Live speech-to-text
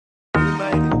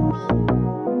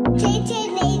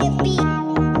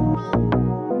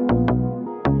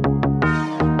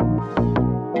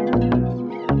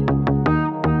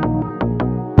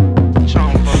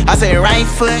I say right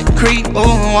foot creep,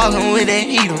 ooh, walking with that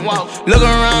heater. Look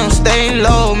around, stay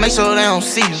low, make sure they don't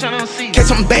see you. Catch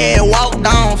them bad, walk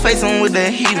down, face them with the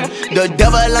heater. The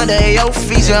devil under your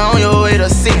feet, you on your way to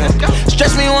see him.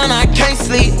 Stretch me when I can't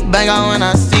sleep, bang on when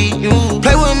I see you.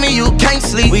 Play with me, you can't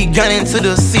sleep, we gun into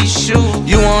the C-shoe.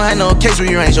 You won't have no case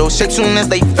rearrange your shit soon as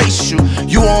they face you.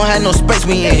 You won't have no space,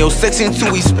 we in your section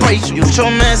till we spray you. Put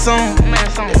your mask on,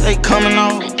 they coming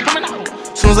out.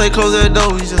 Soon as they close that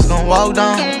door, we just gon' walk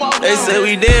down. They say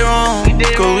we did wrong,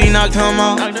 cause we knocked him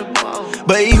out.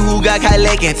 But he who got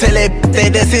K.A.A.N can tell that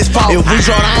that's his fault. If we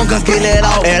draw down, guns get let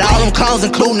off. At all them clowns,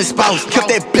 including his spouse. Kept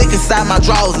that blick inside my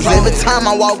drawers. Every time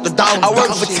I walk the dog. I work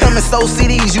for Tim and so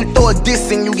CDs. You throw a diss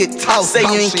and you get tossed. Say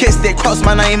you ain't kissed that, cross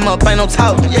my name up, ain't no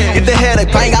talk. If the hell they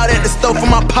bang out at the store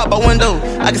from my pop out window,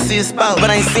 I can see his spout.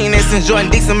 But I ain't seen that since Jordan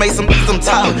Dixon made some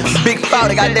talk. Big fault,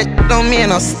 they got that on me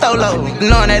and I'm stolo.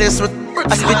 Knowing that it's with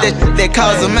I spit that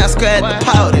cause a massacre at the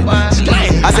powder.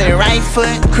 I say right foot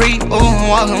creep, ooh,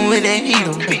 walking with that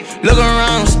heater. Look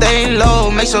around, stay low,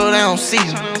 make sure they don't see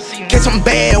you. Catch them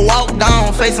bad, walk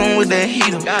down, face them with the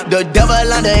heater. The devil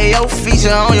under your feet, you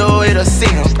on your way to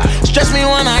see him. Stretch me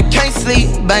when I can't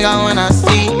sleep, bang on when I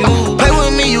see you. Play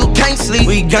with me, you can't sleep,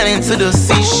 we gun into the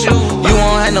C-shoe. You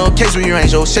won't have no case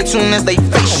rearrange your shit soon as they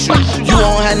face you. You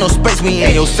won't have no space, we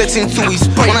in your section till we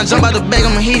spray. When I jump out the bag,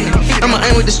 I'ma hit it. I'ma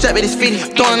aim with the strap at his feet.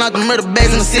 Throwing out the murder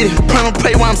bags in the city. Prime and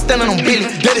pray while I'm standing on Billy.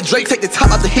 Daddy Drake take the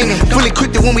top out the hit me. Fully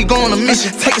equipped it when we go on a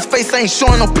mission. Take his face, ain't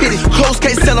showing no pity. Close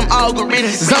case, sell them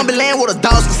algorithms. Zombie land with a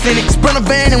dog's percentage. Sprint a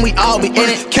van and we all be in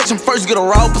it. Catch him first, get a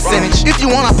raw percentage. If you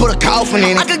want, I put a coffin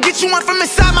in it. I could get you one from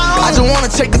inside my home. I just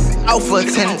wanna check the out for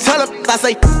attendance. Tell her I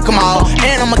say, come on.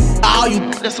 And I'ma all you.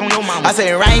 That's on your mama. I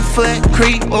say right foot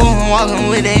creep, ooh, walking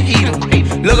with that heater.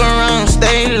 Look around,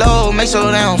 stay low, make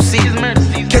sure they don't see you.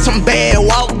 Catch them bad,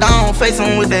 walk down, face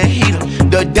them with the heater.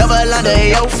 The devil under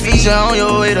your feet, you on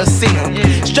your way to see him.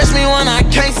 Stretch me when I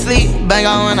can't sleep, bang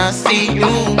on when I see you.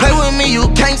 Play with me, you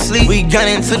can't sleep, we gun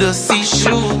into the C-shoe.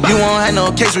 You won't have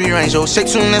no case rearrange your shit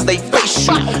soon as they face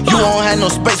you. You won't have no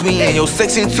space, we in your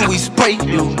section till we spray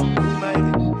you.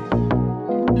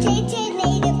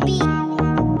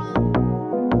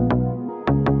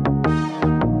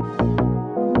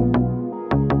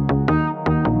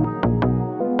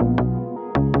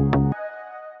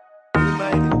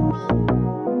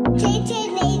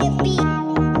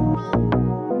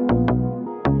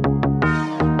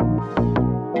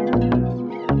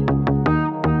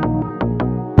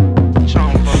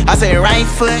 I say right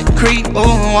foot creep,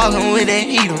 ooh, walking with that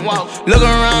heater. Look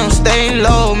around, stay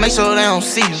low, make sure they don't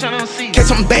see you. Catch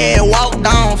them bad, walk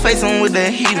down, face them with the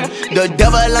heater. The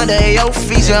devil under your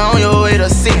feet, you on your way to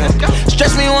see him.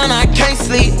 Stretch me when I can't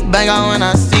sleep, bang on when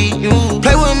I see you.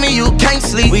 Play with me, you can't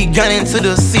sleep, we gun into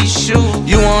the C-shoe.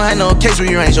 You won't have no case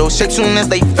rearrange your shit soon as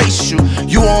they face you.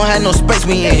 You won't have no space,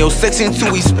 we in your section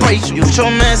till we spray you. Put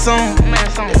your mask on,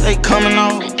 they coming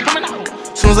out.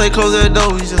 Soon as they close that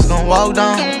door, we just gon' walk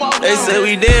down. They say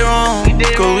we did wrong,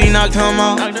 cause we knocked him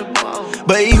out.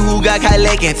 But he who got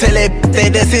K.A.A.N can tell that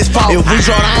that's his fault. If we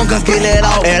draw down, guns get let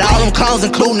off. At all them clowns,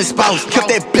 including his spouse.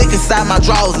 Kept that blick inside my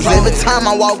drawers. Every time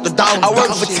I walk the dog. I work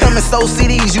for Tim and so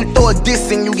CDs. You throw a diss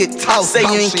and you get tossed. Say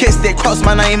you ain't kissed that, cross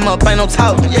my name up, ain't no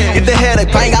talk. If the hell they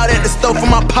bang out at the store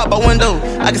from my pop out window,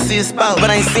 I can see his spout.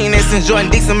 But I ain't seen that since Jordan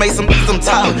Dixon made some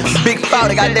talk. Big fault,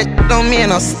 they got that on me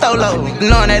and I'm stolo.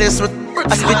 Knowing that it's with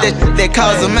I spit that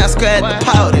cause a massacre at the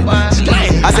powder.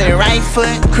 I say right foot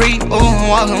creep, ooh,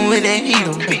 walking with that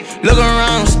heater. Look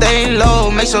around, stay low,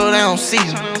 make sure they don't see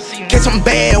you. Catch them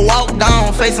bad, walk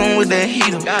down, face them with the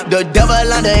heater. The devil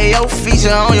under your feet, you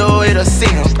on your way to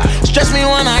see him. Stretch me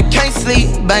when I can't sleep,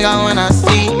 bang on when I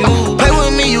see you. Play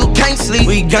with me, you can't sleep,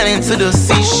 we gun into the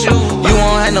C-shoe. You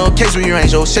won't have no case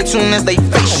rearrange your shit soon as they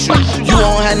face you. You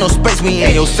won't have no space, we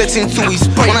in your section till we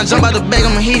spray. When I jump out the bag,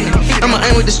 I'ma hit it. I'ma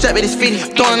aim with the strap at his feet.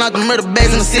 Throwing out the murder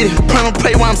bags in the city. Prime and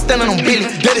pray while I'm standing on Billy.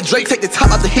 Daddy Drake take the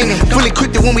top out the hit me. Fully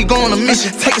equipped it when we go on a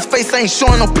mission. Take his face, ain't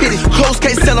showing no pity. Close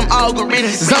case, sell them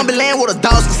algorithms. Zombie land with a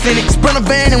dog's percentage. Sprint a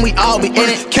van and we all be in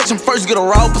it. Catch him first, get a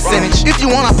raw percentage. If you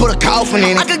want, I put a coffin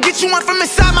in it. I could get you one from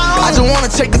inside my home. I just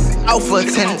wanna check the out for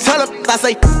attendance. Tell her I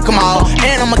say, come on.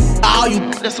 And I'ma all you.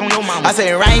 That's on your mama. I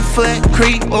say right foot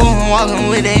creep, ooh, walking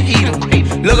with that heater.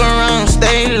 Look around,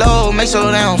 stay low, make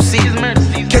sure they don't see you.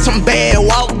 Catch them bad,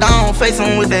 walk down, face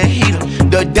them with the heater.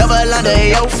 The devil under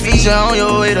your feet, you on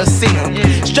your way to see him.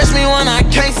 Stretch me when I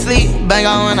can't sleep, bang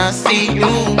on when I see you.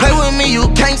 Play with me, you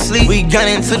can't sleep, we gun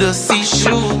into the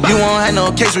seashore. You won't have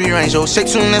no case rearrange your shake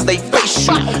soon as they face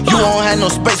you. You won't have no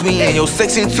space, we in your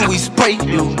section till we spray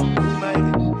you.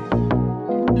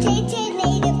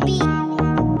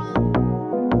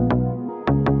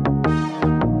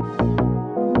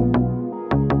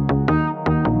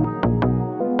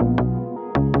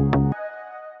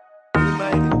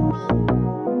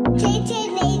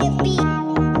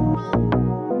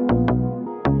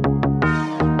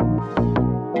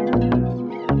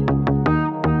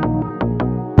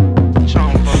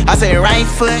 I say right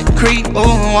foot creep,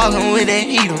 ooh, walking with that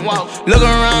heater. Look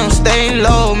around, stay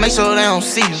low, make sure they don't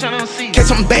see you. Catch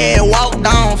them bad, walk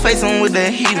down, face them with the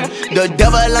heater. The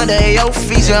devil under your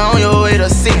feet, you on your way to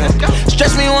see him.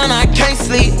 Stretch me when I can't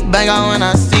sleep, bang on when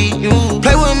I see you.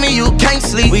 Play with me, you can't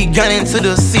sleep, we gun into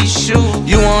the seashore.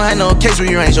 You won't have no case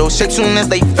rearrange your shake soon as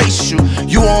they face you.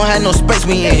 You won't have no space,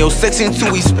 we in your section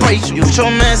till we spray you. Put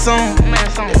your mask on,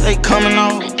 they coming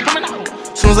off.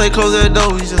 Soon as they close that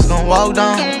door, we just gon' walk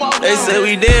down. They say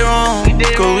we did wrong,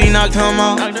 cause we knocked him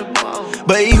out.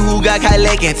 But he who got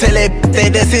K.A.A.N can tell that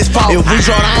that's his fault. If we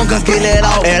draw down, guns get let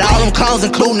off. At all them clowns,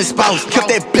 including the spouse.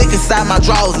 Kept that blick inside my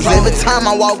drawers. Every time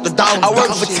I walk the dog. I work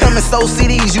for Tim and so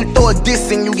CDs, you throw a diss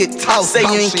and you get tossed. Say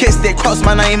you ain't kissed that, cross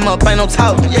my name up, ain't no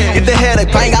talk. If the headache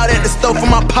bang out at the stove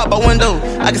from my pop-up window,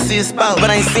 I can see a spout.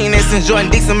 But I ain't seen that since Jordan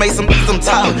Dixon made some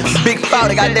talk. Big fault,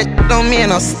 they got that on me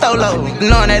and I'm stolo.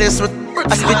 Knowing that it's what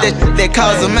I spit that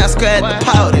cause a massacre at the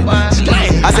powder.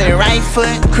 I say right foot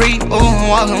creep, ooh,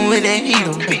 walking with that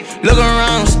heater. Look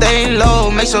around, stay low,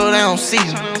 make sure they don't see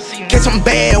you. Catch them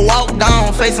bad, walk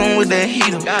down, face them with the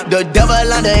heater. The devil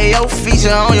under your feet, you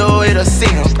on your way to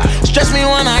see him. Stretch me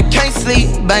when I can't sleep,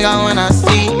 bang on when I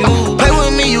see you. Play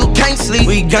with me, you can't sleep,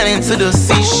 we gun into the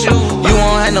seashore. You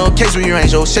won't have no case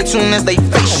rearrange your shake soon as they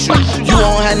face you. You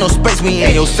won't have no space, we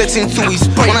in your section till we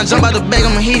spray. When I jump out the bag,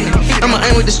 I'ma hit it. I'ma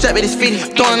aim with the strap at his feet.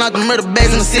 Throwing out the murder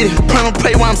bags in the city. Prime on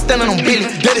prey while I'm standing on Billy.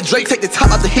 Daddy Drake take the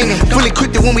top out the Henny. Fully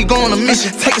equipped it when we go on a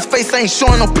mission. Take his face, ain't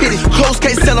showing no pity. Close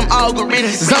case, sell them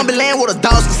algorithms. Zombie land with a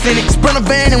dog's percentage. Sprint a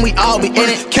van and we all be in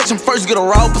it. Catch him first, get a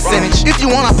raw percentage. If you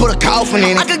want, I put a coffin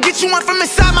in it. I could get you one from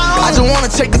inside my home. I just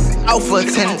wanna check the out for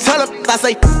attendance. Tell her I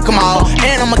say come on,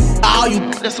 and I'ma all you.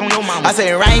 That's on your mama. I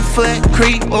say right foot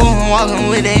creep, ooh, walking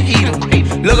with that heater.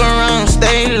 Look around,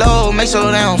 stay low, make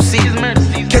sure they don't see you.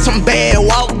 Catch them bad,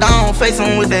 walk down, face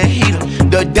them with the heater.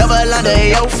 The devil under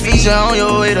your feet, you on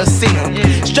your way to see him.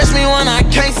 Stretch me when I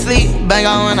can't sleep, bang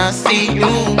on when I see you.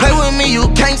 Play with me, you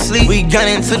can't sleep, we gun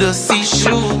into the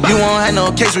seashore. You won't have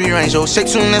no case rearrange your shake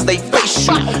soon as they face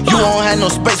you. You won't have no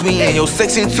space, we in your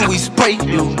section till we spray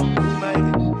you.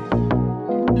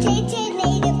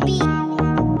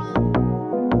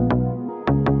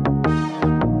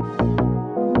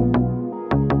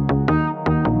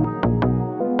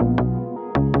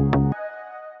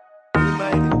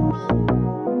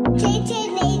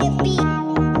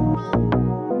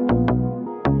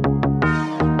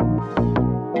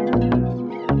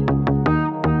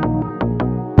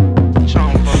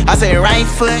 I say right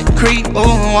foot creep,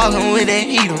 ooh, walking with that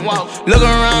heater. Look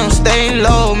around, stay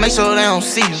low, make sure they don't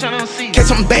see you. Catch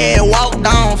them bad, walk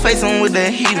down, face them with the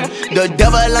heater. The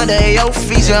devil under your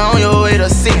feet, you on your way to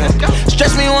see him.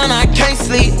 Stretch me when I can't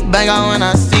sleep, bang on when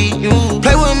I see you.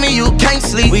 Play with me, you can't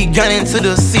sleep, we gun into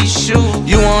the seashore.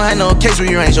 You won't have no case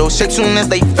rearrange your shake soon as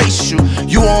they face you.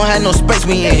 You won't have no space,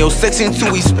 we in your section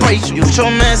till we spray you. Put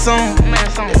your mask on,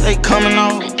 they coming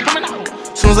off.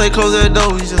 Soon as they close that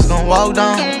door, we just gon' walk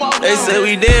down. They say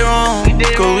we did wrong,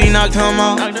 cause we knocked him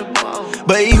out.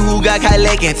 But he who got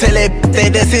K.A.A.N can tell that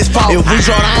that's his fault. If we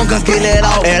draw down, guns get let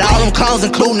off. At all them clowns,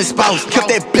 including the spouse.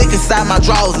 Kept that blick inside my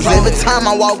drawers. Every time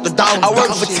I walk the dog. I work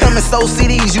for Tim and so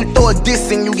CDs, you throw a diss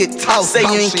and you get tossed. Say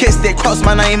you ain't kissed that, cross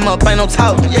my name up, ain't no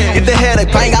talk. If the headache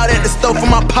bang out at the stove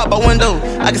from my pop-up window,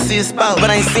 I can see a spout.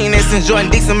 But I ain't seen that since Jordan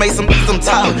Dixon made some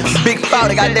talk. Big fault,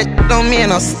 they got that on me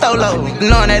and I'm stolo.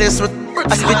 Knowing that it's what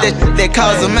I spit that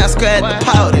cause a massacre at the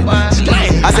powder.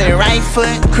 I say right foot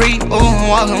creep, ooh,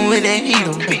 walking with that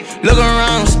heater. Look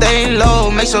around, stay low,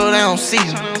 make sure they don't see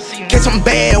you. Catch them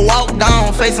bad, walk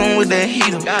down, face them with the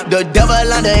heater. The devil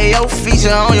under your feet, you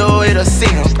on your way to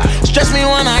see him. Stretch me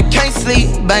when I can't sleep,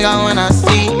 bang on when I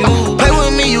see you. Play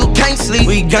with me, you can't sleep,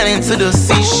 we gun into the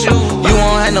seashore. You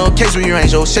won't have no case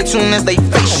rearrange your shake soon as they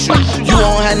face you. You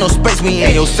won't have no space, we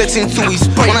in your section till we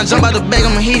spray. When I jump out the bag,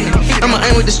 I'ma hit it. I'ma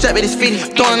aim with the strap at his feet.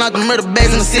 Throwing out the murder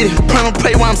bags in the city. Prime on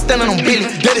prey while I'm standing on Billy.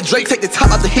 Daddy Drake take the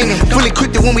top out the Henny. Fully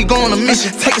equipped it when we go on a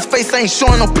mission. Take his face, ain't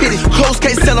showing no pity. Close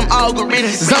case, sell them all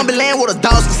algorithms. Zombie land with a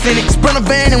dog's percentage. Sprint a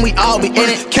van and we all be in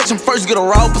it. Catch 'em first, get a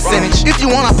raw percentage. If you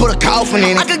want, I put a coffin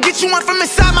in it. I could get you one from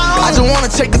inside my home. I just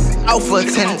wanna check the out for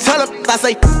attendance. Tell her I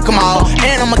say, come on,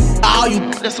 and I'ma all you.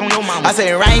 That's on your mama. I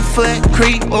say right foot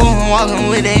creep, ooh, walking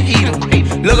with that heater.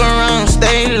 Look around,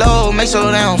 stay low, make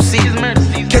sure they don't see you.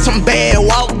 Catch 'em bad,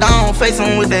 walk down, face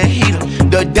 'em with that heater.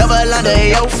 The devil under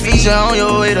your feet, you on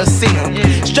your way to see him.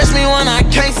 Stretch me when I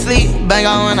can't sleep, bang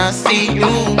on when I see you.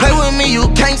 Play with me, you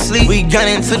can't sleep. We gun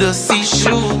into the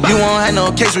seashore. You won't have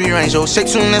no case rearrange your shake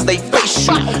soon as they face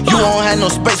you. You won't have no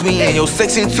space, we in your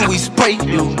section till we spray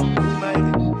you.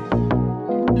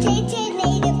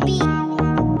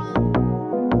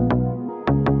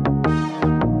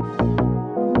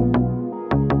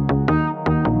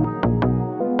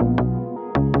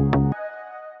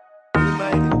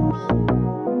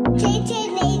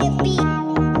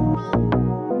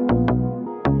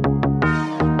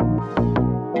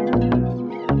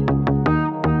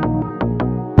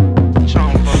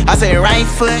 I say right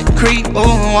foot creep,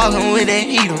 ooh, walking with that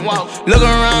heater. Look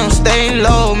around, stay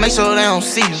low, make sure they don't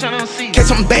see you. Catch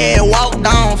 'em bad, walk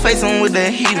down, face 'em with the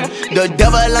heater. The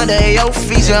devil under your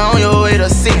feet, you on your way to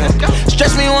see him.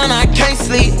 Stretch me when I can't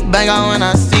sleep, bang on when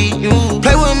I see you.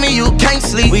 Play with me, you can't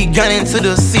sleep. We gun into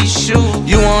the seashore.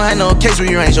 You won't have no case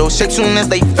rearrange your shake soon as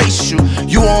they face you.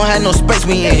 You won't have no space,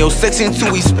 we in your section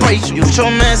till we spray you. Put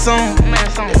your mask on,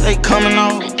 they coming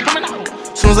out.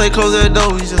 Soon as they close that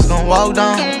door, we just gon' walk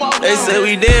down. They say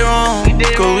we did wrong,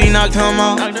 cause we knocked him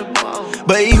out.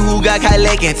 But he who got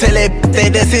K.A.A.N can tell that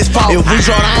that's his fault. If we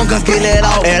draw down, guns get let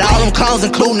off. At all them clowns,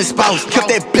 including his spouse. Kept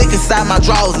that blick inside my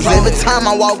drawers. Every time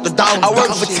I walk the dog. I work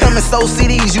for 10 and so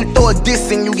CDs. You throw a diss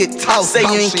and you get tossed. Say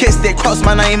you ain't kissed that, cross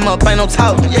my name up, ain't no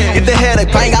talk. If the head, they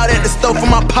bang out at the stove from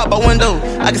my pop out window.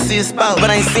 I can see his spout, but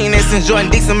I ain't seen that since Jordan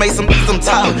Dixon made some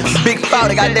talk. Big fault,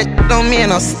 they got that on me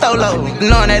and I'm stolo.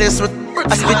 Knowing that it's with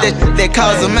I spit that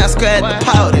cause a massacre at the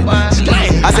powder.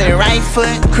 I say right foot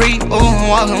creep, ooh,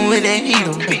 walking with that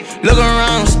heater. Look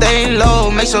around, stay low,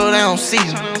 make sure they don't see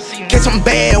you. Catch 'em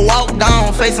bad, walk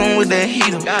down, face 'em with the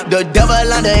heater. The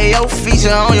devil under your feet, you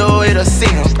on your way to see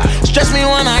him. Stretch me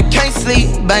when I can't sleep,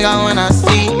 bang on when I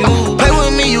see you. Play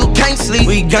with me, you can't sleep.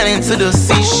 We gun into the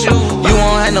seashore. You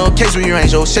won't have no case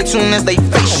rearrange your shake soon as they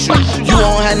face you. You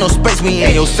won't have no space, we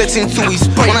in your section till we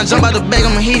spray. When I jump out the bag,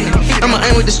 I'ma hit it. I'ma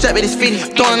aim with the strap at his feet.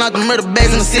 Throwing out the murder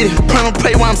bags in the city. Prime on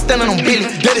prey while I'm standing on Billy.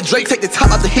 Dirty Drake, take the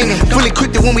top out the hitting. Fully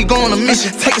equipped it when we go on a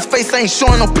mission. Take his face, ain't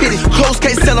showing no pity. Close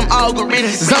case, sell them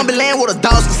algorithms. Zombie land with a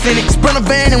dog's percentage. Sprint a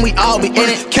van and we all be in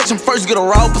it. Catch 'em first, get a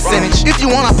raw percentage. If you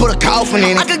want, I put a coffin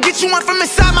in it. I could get you one from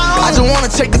inside my home. I just wanna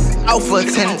check the out for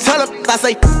attendance. Tell her I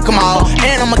say, come on,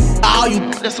 and I'ma all you.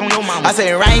 That's on your mama. I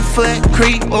say right foot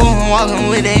creep, ooh, walking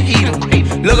with that heater.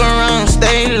 Look around,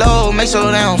 stay low, make sure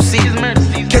they don't see you.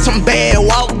 Catch 'em bad,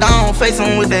 walk down, face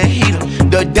 'em with the heater.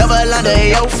 The devil under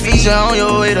your feet, you on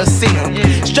your way to see him.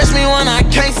 Stretch me when I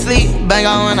can't sleep, bang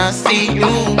on when I see you.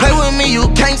 Play with me, you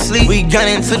can't sleep. We gun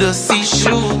into the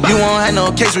seashore. You won't have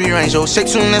no case rearrange your shake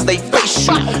soon as they face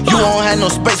you. You won't have no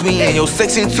space, we in your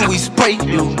section till we spray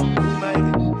you.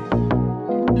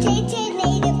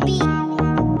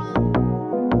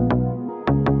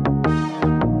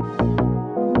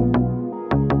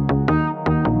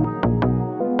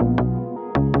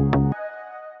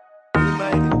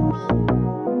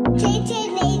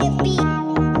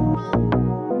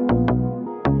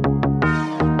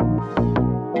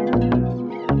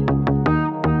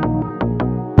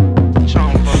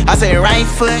 I say right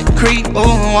foot creep,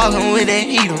 ooh, walking with that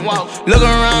heater. Look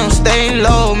around, stay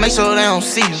low, make sure they don't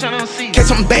see you. Catch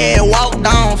 'em bad, walk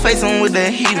down, face 'em with the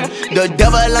heater. The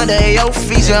devil under your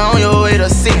feet, you on your way to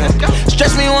see him.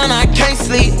 Stretch me when I can't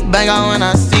sleep, bang on when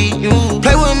I see you.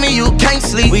 Play with me, you can't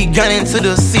sleep. We gun into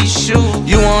the seashore.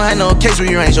 You won't have no case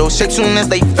rearrange your shake soon as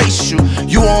they face you.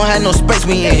 You won't have no space,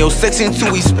 we in your section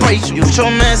till we spray you. Put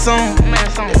your mask on,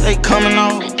 they coming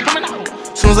out.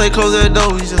 Soon as they close that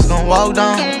door, we just gon' walk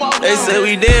down. They say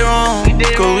we did wrong,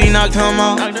 cause we knocked him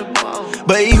out.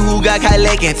 But he who got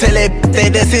K.A.A.N can tell that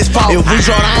that's his fault. If we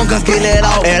draw down, guns get let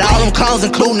off. At all them clowns,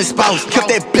 including his spouse. Kept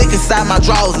that blick inside my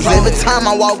drawers. Every time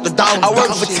I walk the dog. I work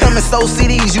for 10 and so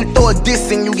CDs. You throw a diss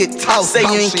and you get tossed. Say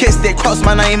you ain't kissed that, cross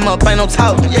my name up, ain't no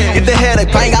talk. If the head, they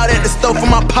bang out at the stove from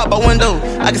my pop out window.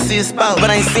 I can see his spout, but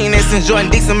I ain't seen that since Jordan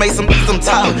Dixon made some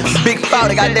talk. Big fault,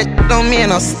 they got that on me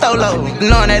and I'm stolo.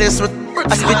 Knowing that it's with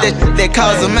I spit that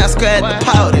cause a massacre at the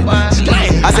powder.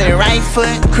 I say right foot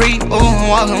creep, ooh,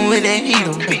 walking with that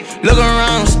heater. Look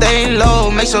around, stay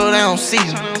low, make sure they don't see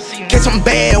you. Catch them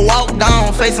bad, walk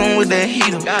down, face them with the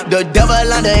heater. The devil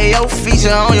under your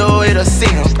feature, on your way to see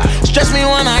him. Stretch me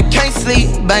when I can't sleep,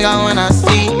 bang on when I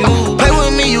see you. Play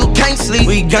with me, you can't sleep,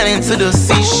 we gun into the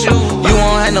seashore. You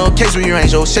won't have no case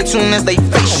rearrange your shit soon as they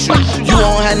face you. You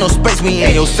won't have no space, we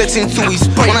in your section till we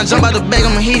spray. When I jump out the bag,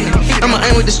 I'ma hit it. I'ma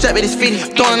aim with the strap at his feet.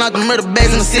 Throwing out the murder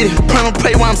bags in the city. Prime and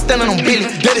pray while I'm standing on Billy.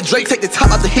 Daddy Drake take the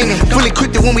top out the hit me. Fully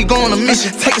equipped it when we go on a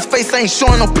mission. Take his face, ain't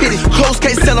showing no pity. Close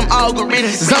case, sell them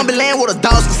algorithms. Zombie land with a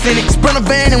dog's percentage. Sprint a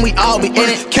van and we all be in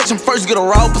it. Catch him first, get a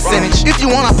raw percentage. If you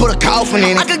want, I put a coffin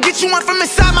in it. I could get you one from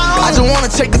inside my home. I just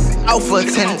wanna check the out for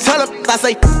attendance. Tell her, I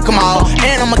say, come on.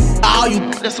 And I'ma all you.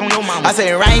 That's on your mama. I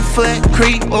say right foot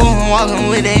creep, ooh, walking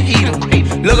with that heater.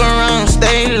 Look around,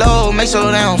 stay low, make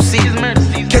sure they don't see you.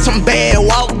 Catch them bad,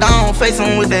 walk down, face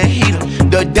them with that heater.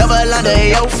 The devil under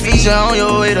your feature, on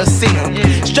your way to see him.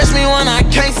 Stretch me when I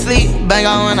can't sleep, bang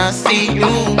on when I see you.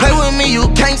 Play with me, you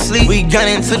can't sleep, we gun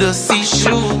into the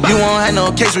seashore. You won't have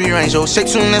no case rearrange your shit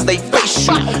soon as they face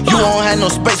you. You won't have no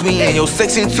space, we in your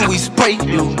section till we spray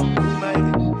you.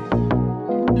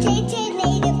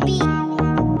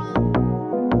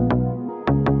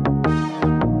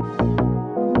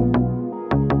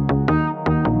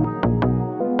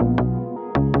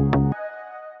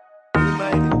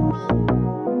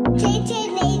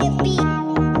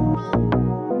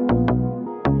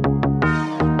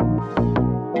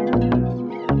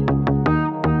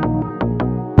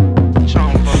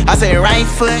 I say right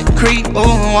foot creep,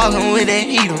 ooh, walking with that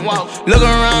heater. Look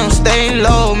around, stay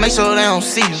low, make sure they don't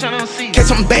see you. Catch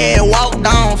them bad, walk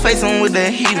down, face them with the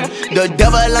heater. The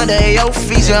devil under your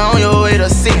feature, on your way to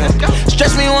see him.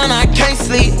 Stretch me when I can't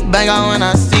sleep, bang on when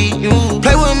I see you.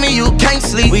 Play with me, you can't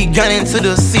sleep, we gun into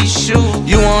the seashore.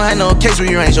 You won't have no case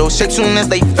rearrange your shit soon as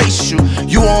they face you.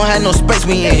 You won't have no space,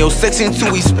 we in your section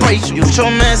till we spray you. Put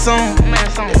your mask on,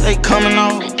 they coming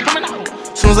out.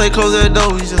 Soon as they close that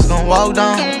door, we just gon' walk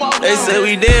down. They say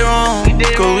we did wrong,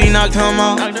 cause we knocked him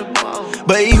out.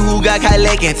 But he who got caught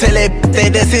lacking, tell that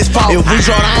that's his fault. If we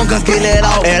draw down guns, get let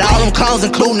off. And all them clowns,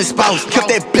 including his spouse.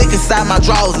 Kept that blick inside my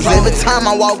drawers. Every time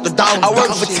I walk the dog. I work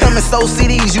for Tim and so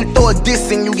CDs, you throw a diss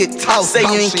and you get tossed. Say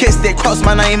you ain't kissed that, cross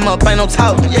my name up, ain't no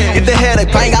talk. If the hell they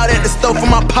bang out at the stove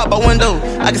from my pop-up window,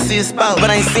 I can see his spout.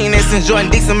 But I ain't seen that since Jordan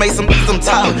Dixon made some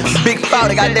talk. Big foul,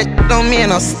 they got that on me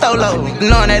and I'm stolo.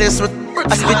 Knowing that it's with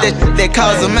I spit that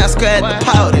cause a massacre at the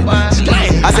powder.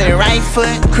 I say right foot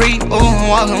creep, ooh,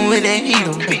 walking with that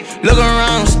heater. Look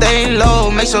around, stay low,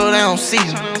 make sure they don't see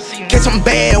you. Catch them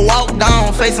bad, walk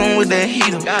down, face them with the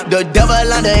heater. The devil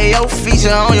under your feature,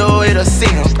 on your way to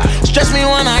see him. Stretch me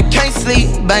when I can't sleep,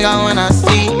 bang on when I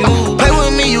see you. Play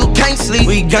with me, you can't sleep,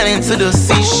 we gun into the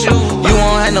seashore. You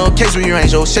won't have no case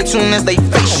rearrange your shit soon as they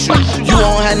face you. You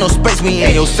won't have no space, we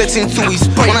in your section till we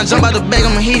spray. When I jump out the bag,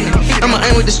 I'ma hit it. I'ma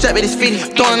aim with the strap at his feet.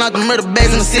 Throwing out the murder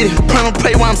bags in the city. Prime and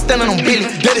pray while I'm standing on Billy.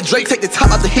 Daddy Drake take the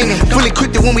top out the hit me. Fully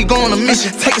equipped it when we go on a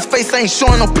mission. Take his face, ain't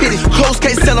showing no pity. Close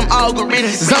case, sell them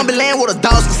algorithms. Zombie land with a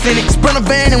dog's percentage. Sprint a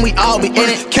van and we all be in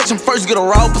it. Catch him first, get a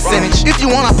raw percentage. If you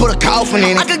want, I put a coffin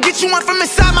in it. I could get you one from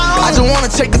inside my home. I just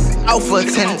wanna check the out for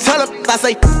attendance. Tell her, I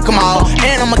say, come on.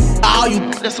 And I'ma all you.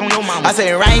 That's on your mama. I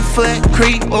say right foot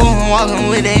creep, ooh, walking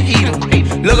with that heater.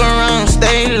 Look around,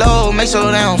 stay low, make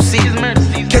sure they don't see you.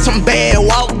 Catch them bad,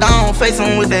 walk down, face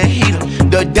them with the heater.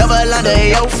 The devil under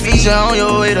your feature, on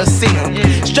your way to see him.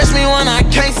 Stretch me when I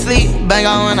can't sleep, bang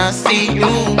on when I see you.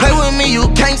 Play with me, you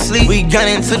can't sleep, we gun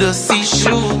into the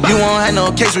seashore. You won't have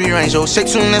no case rearrange your shit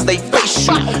soon as they face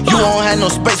you. You won't have no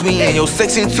space, we in your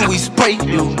section till we spray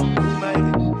you.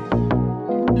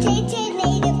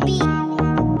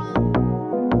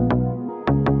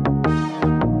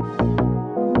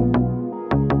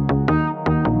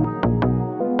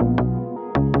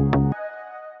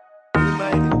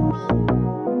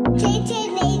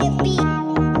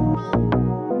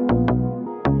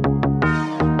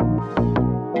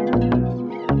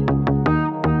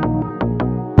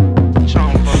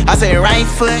 I say right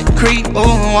foot creep,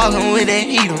 ooh, walking with that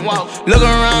heater. Look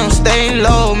around, stay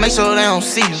low, make sure they don't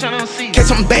see you. Catch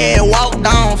them bad, walk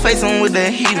down, face them with the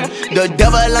heater. The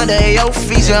devil under your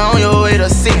feature, on your way to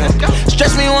see him.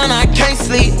 Stretch me when I can't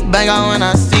sleep, bang on when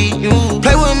I see you.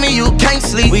 Play with me, you can't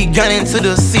sleep, we gun into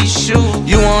the seashore.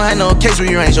 You won't have no case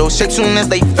rearrange your shit soon as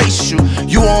they face you.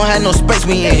 You won't have no space,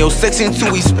 we in your section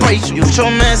till we spray you. Put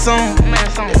your mask on,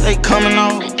 they coming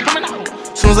out.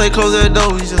 Soon as they close that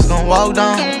door, we just gon' walk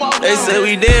down. They say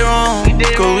we did wrong,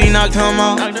 cause we knocked him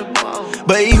out.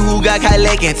 But he who got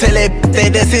K.A.A.N, tell that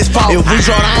that's his fault. If we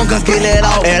draw down, guns get let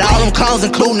off. At all them clowns,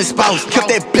 including the spouse.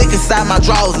 Kept that blick inside my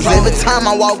drawers. Every time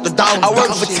I walk the dog. I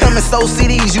work for Tim and so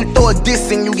CDs. You throw a diss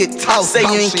and you get tossed. Say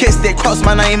you ain't kissed that, cross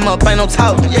my name up, ain't no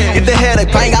talk. If the hell they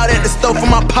bang out at the store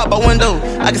from my pop out window,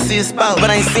 I can see a spout.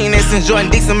 But I ain't seen that since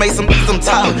Jordan Dixon made some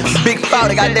talk. Big fault,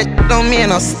 they got that on me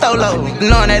and I'm stolo.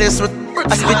 Knowing that it's what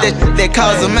I spit that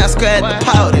cause a massacre at the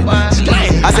powder.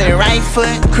 I say right foot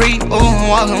creep, ooh,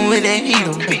 walking with that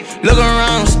heater. Look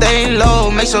around, stay low,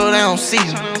 make sure they don't see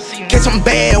you. Catch them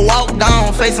bad, walk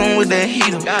down, face them with the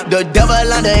heater. The devil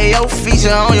under your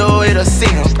feature on your way to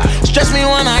see him. Stretch me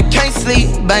when I can't sleep,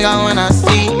 bang on when I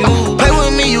see you. Play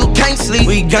with me, you can't sleep,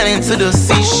 we gun into the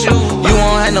seashore. You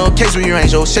won't have no case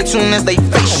rearrange your shit soon as they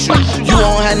face you. You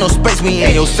won't have no space, we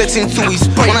in your section till we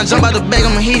spray. When I jump out the bag,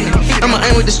 I'ma hit it. I'ma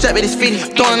aim with the strap at his feet.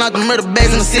 Throwing out the murder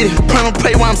bags in the city. Prime and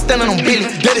pray while I'm standing on Billy.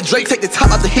 Let it Drake take the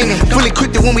top out the hit me. Fully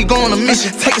quick when we go on a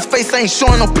mission. Take his face, ain't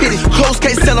showing no pity. Close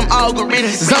case, sell them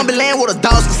algorithms. Zombie land with a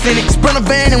dog's percentage. Sprint a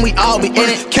van and we all be in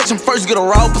it. Catch him first, get a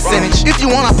raw percentage. If you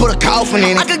want, I put a coffin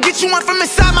in it. I could get you one from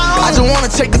inside my home. I just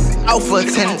wanna check the out for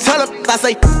attendance. Tell her, I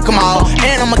say, come on.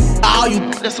 And I'ma all you.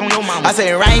 That's on your mama. I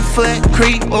say right foot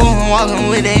creep, ooh, walking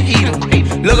with that heater.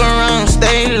 Look around,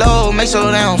 stay low, make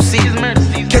sure they don't see you.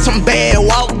 Catch them bad,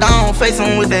 walk down, face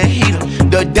them with the heater.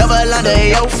 The devil under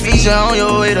your feature on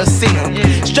your way to see him.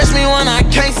 Stretch me when I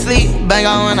can't sleep, bang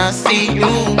on when I see you.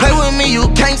 Play with me, you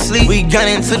can't sleep, we gun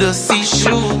into the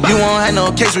seashore. You won't have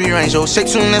no case rearrange your shake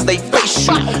soon as they face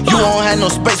you. You won't have no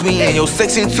space, we in your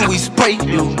section till we spray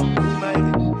you.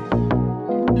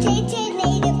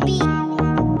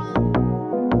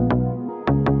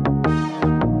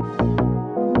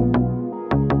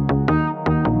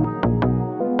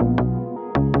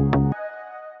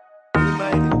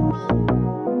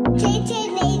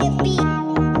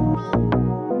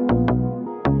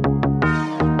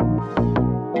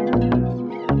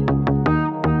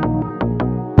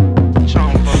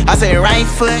 I say right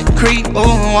foot creep,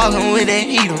 ooh, walking with that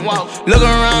heater. Look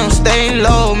around, stay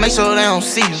low, make sure they don't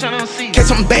see you. Catch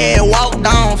them bad, walk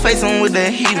down, face them with the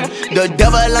heater. The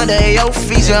devil under your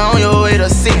feature on your way to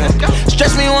see him.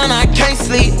 Stretch me when I can't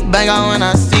sleep, bang on when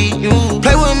I see you.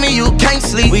 Play with me, you can't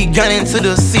sleep, we gun into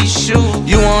the seashore.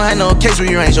 You won't have no case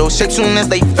rearrange your shit soon as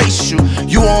they face you.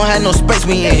 You won't have no space,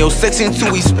 we in your section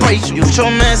till we spray you. Put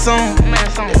your mask on,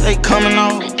 they coming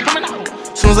out.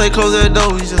 Soon as they close that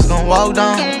door, we just gon' walk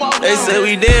down. They say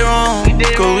we did wrong,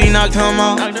 cause we knocked him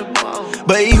out.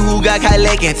 But he who got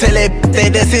K.A.A.N, tell that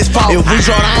that's his fault. If we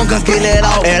draw down, guns get let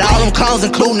off. At all them clowns,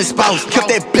 including the spouse.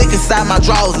 Kept that blick inside my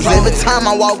drawers. Every time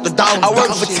I walk the dog. I work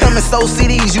for Tim and so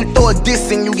CDs. You throw a diss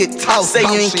and you get tossed. Say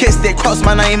you ain't kissed that, cross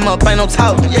my name up, ain't no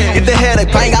talk. If the hell they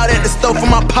bang out at the store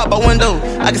from my pop out window,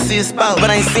 I can see a spout.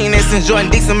 But I ain't seen that since Jordan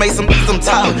Dixon made some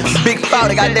talk. Big fault,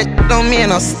 they got that on me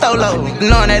and I'm stolo.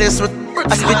 Knowing that it's what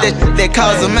I spit that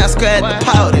cause a massacre at the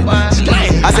powder.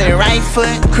 I say right foot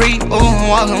creep, ooh,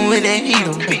 walking with that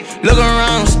heater. Look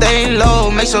around, stay low,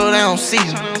 make sure they don't see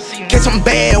you. Catch them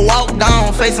bad, walk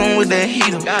down, face them with the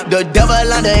heater. The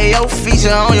devil under your feature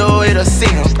on your way to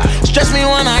see him. Stretch me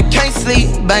when I can't sleep,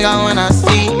 bang on when I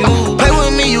see you. Play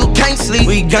with me, you can't sleep,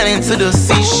 we gun into the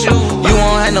seashore. You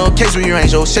won't have no case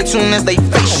rearrange your shit soon as they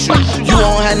face you. You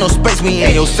won't have no space, we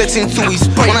in your section till we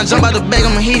spray. When I jump out the bag,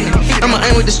 I'ma hit it. I'ma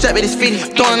aim with the strap at his feet.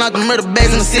 Throwing out the murder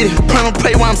bags in the city. Prime and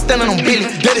pray while I'm standing on Billy.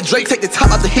 Let it Drake take the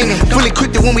top out the hit me. Fully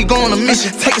quick when we go on a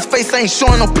mission. Take his face, ain't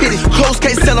showing no pity. Close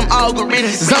case, sell them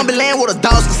algorithms. Zombie land with a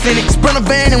dog's percentage. Sprint a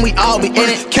van and we all be in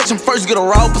it. Catch him first, get a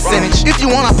raw percentage. If you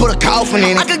want, I put a coffin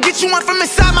in it. I could get you one from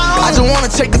inside my home. I just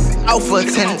wanna check the out for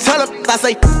attendance. Tell her, I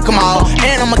say, come on.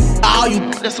 And I'ma all you.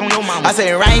 That's on your mama. I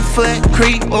say right foot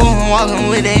creep, ooh, walking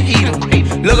with that heater.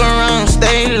 Look around,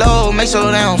 stay low, make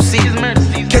sure they don't see you.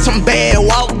 Catch them bad,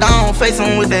 walk down, face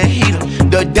them with the heater.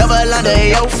 The devil under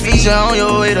your feature on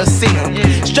your way to see him.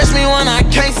 Stretch me when I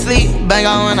can't sleep, bang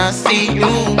on when I see you.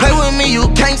 Play with me, you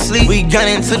can't sleep, we gun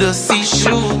into the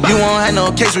seashore. You won't have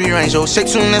no case rearrange your shake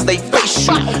soon as they face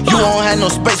you. You won't have no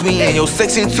space, we in your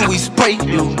section till we spray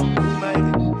you.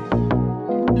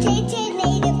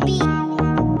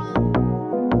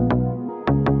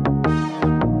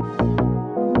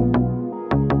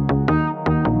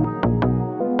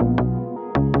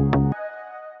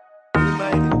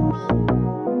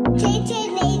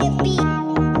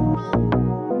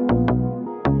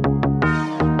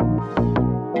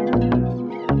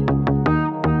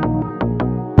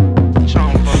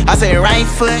 I I say right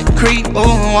foot creep,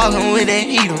 ooh, walking with that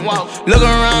heater. Look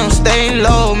around, stay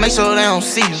low, make sure they don't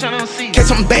see you. Catch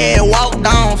them bad, walk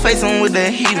down, face them with the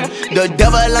heater. The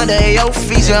devil under your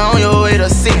feet, you on your way to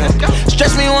see him.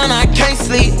 Stretch me when I can't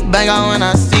sleep, bang on when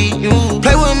I see you.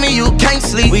 Play with me, you can't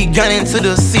sleep, we gun into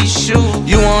the seashore.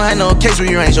 You won't have no case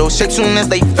rearrange your shit soon as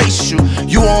they face you.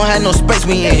 You won't have no space,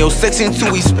 we in your section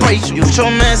till we spray you. Put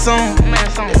your mask on,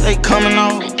 they coming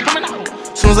out.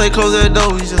 Soon as they close that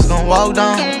door, we just gon' walk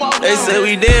down. They say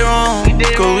we did wrong,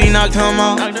 cause we knocked him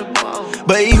out.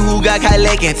 But he who got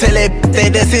K.A.A.N can tell that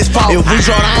that's his fault. If we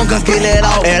draw down, guns get let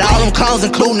off. At all them clowns,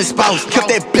 including his spouse.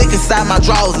 Kept that blick inside my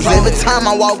drawers. Every time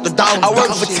I walk the dog. I work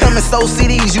for Tim and so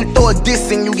CDs. You throw a diss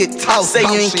and you get tossed. Say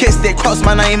you ain't kissed that, cross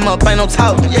my name up, ain't no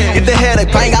talk. If the hell they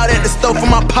bang out at the store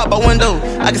from my pop out window,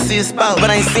 I can see his spout.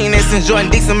 But I ain't seen that since Jordan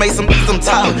Dixon made some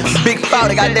talk. Big fault,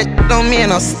 they got that on me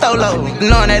and I'm stolo.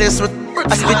 Knowing that it's with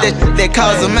I spit that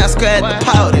cause a massacre at the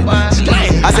powder.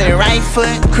 I say right foot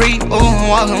creep, ooh,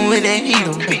 walking with that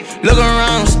heater. Look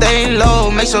around, stay low,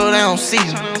 make sure they don't see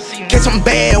you. Catch them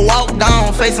bad, walk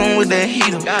down, face them with the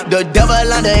heater. The devil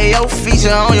under your feet, you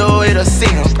on your way to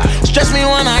see him. Stretch me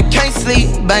when I can't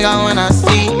sleep, bang on when I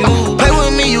see you. Play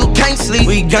with me, you can't sleep,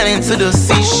 we gun into the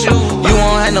seashore. You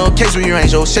won't have no case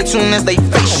rearrange your shit soon as they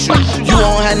face you. You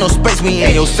won't have no space, we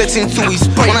in your section till we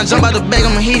spray. When I jump out the bag,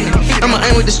 I'ma hit it. I'ma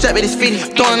aim with the strap at his feet.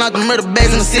 Throwing out the murder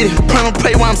bags in the city. Prime and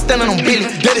pray while I'm standing on Billy.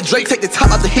 Daddy Drake take the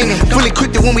top out the Henny. Fully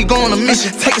equipped it when we go on a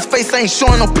mission. Take his face, ain't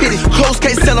showing no pity. Close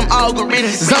case, sell them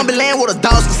algorithms. Zombie land with a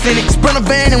dog's percentage. Sprint a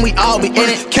van and we all be in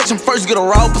it. Catch him first, get a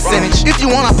raw percentage. If you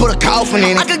want, I put a coffin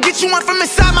in it. I could get you one from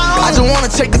inside my home. I just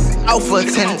wanna check the out for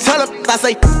attendance. Tell her, I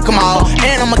say, come on.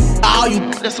 And I'ma all you.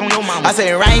 That's on your mama. I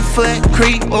say right foot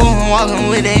creep, ooh, walking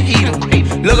with that heater.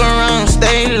 Look around,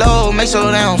 stay low, make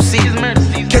sure they don't see you.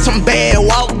 Catch them bad,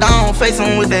 walk down, face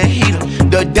them with the heater.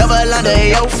 The devil under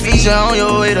your feet, you on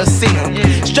your way to see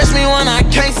him. Stretch me when I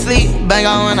can't sleep, bang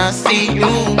on when I see you.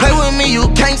 Play with me, you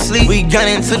can't sleep, we gun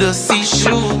into the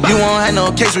seashore. You won't have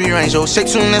no case rearrange your shit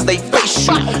soon as they face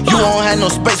you. You won't have no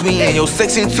space, we in your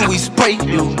section till we spray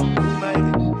you.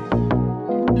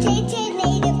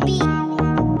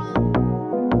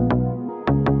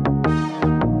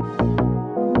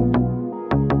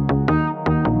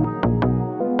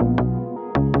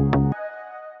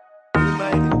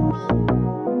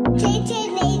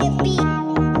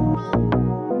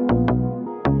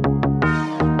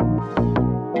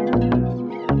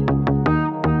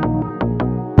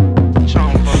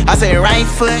 I say right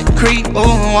foot creep,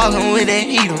 ooh, walking with that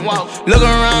heater. Look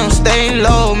around, stay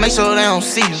low, make sure they don't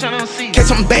see you. Catch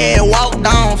them bad, walk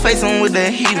down, face them with the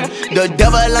heater. The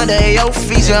devil under your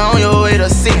feet, you on your way to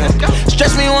see him.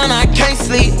 Stretch me when I can't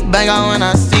sleep, bang on when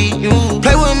I see you.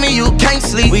 Play with me, you can't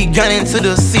sleep, we gun into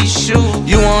the seashore.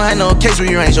 You won't have no case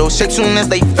rearrange your shit soon as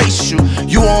they face you.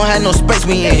 You won't have no space,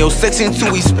 we in your section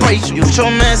till we spray you. Put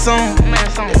your mask on,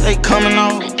 they coming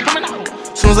out.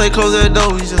 Soon as they close that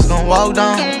door, we just gon' walk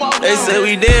down. They say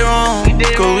we did wrong,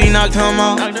 cause we knocked him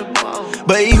out.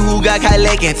 But he who got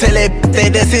K.A.A.N can tell that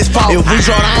that's his fault. If we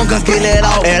draw down, guns get let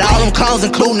off. At all them clowns,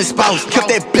 including his spouse.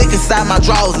 Kept that blick inside my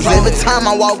drawers. Every time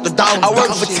I walk the dog. I work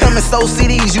for Tim and so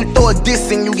CDs. You throw a diss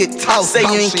and you get tossed. Say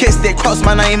you ain't kissed that, cross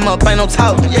my name up, ain't no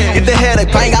talk. If the hell they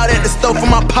bang out at the store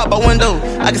from my pop out window,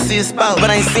 I can see his spout.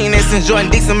 But I ain't seen that since Jordan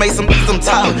Dixon made some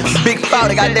talk. Big fault,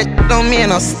 they got that on me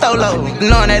and I'm stolo.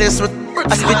 Knowing that it's with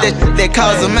I spit that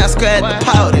cause a massacre at the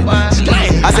powder.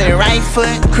 I say right foot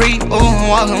creep, ooh,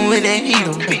 walking with that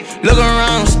heater. Look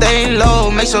around, stay low,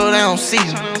 make sure they don't see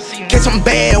you. Catch them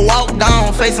bad, walk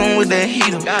down, face them with the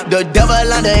heater. The devil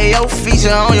under your feet, you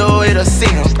on your way to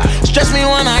see him. Stretch me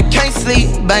when I can't sleep,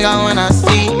 bang on when I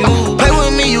see you. Play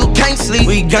with me, you can't sleep,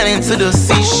 we gun into the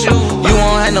seashore. You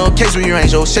won't have no case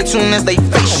rearrange your shit soon as they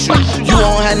face you. You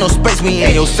won't have no space, we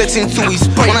in your section till we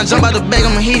spray. When I jump out the bag,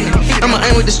 I'ma hit it. I'ma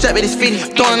aim with the strap at his feet.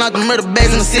 Throwing out the murder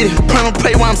bags in the city. Prime and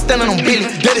pray while I'm standing on Billy.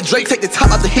 Daddy Drake take the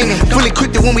top out the Henny. Fully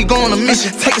equipped it when we go on a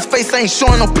mission. Take his face, ain't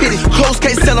showing no pity. Close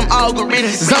case, sell them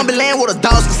algorithms. Zombie land with a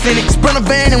dog's percentage. Sprint a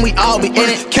van and we all be in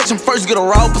it. Catch him first, get a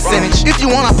raw percentage. If you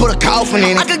want, I put a coffin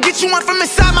in it. I could get you one from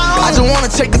inside my home. I just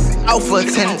wanna check the out for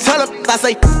attendance. Tell her, I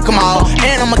say, come on.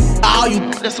 And I'ma all you.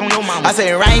 That's on your mama. I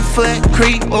say right foot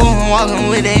creep, ooh, walking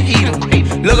with that heater.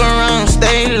 Look around,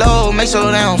 stay low, make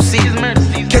sure they don't see you.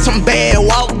 Catch them bad,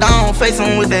 walk down, face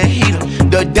them with the heater.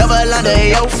 The devil under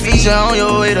your feet, you on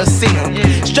your way to see him.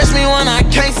 Stretch me when I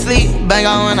can't sleep, bang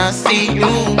on when I see you.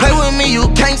 Play with me, you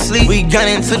can't sleep, we gun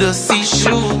into the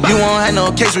seashore. You won't have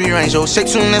no case rearrange your shit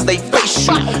soon as they face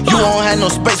you. You won't have no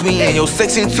space, we in your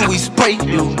section till we spray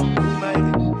you.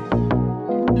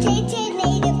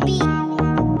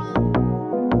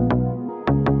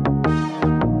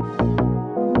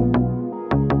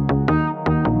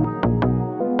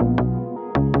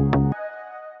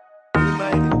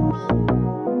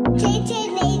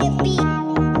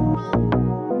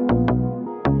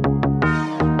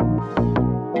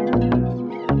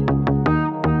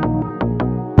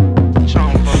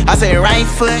 right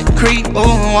foot creep,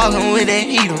 ooh, walking with that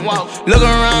heater. Look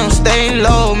around, stay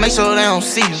low, make sure they don't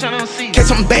see you. Catch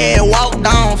them bad, walk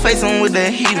down, face them with the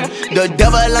heater. The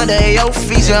devil under your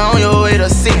feet, you on your way to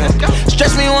see him.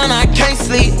 Stretch me when I can't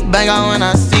sleep, bang on when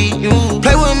I see you.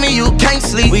 Play with me, you can't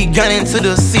sleep, we gun into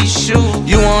the seashore.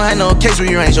 You won't have no case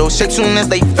rearrange your shit soon as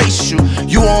they face you.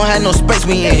 You won't have no space,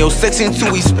 we in your section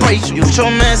till we spray you. Put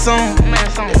your mask on,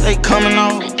 they coming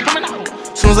out.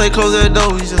 Soon as they close that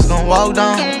door, we just gon' walk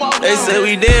down. They say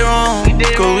we did wrong,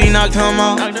 cause we knocked him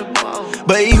out.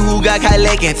 But he who got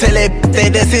K.A.A.N can tell that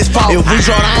that's his fault. If we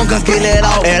draw down, guns get let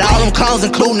off. At all them clowns,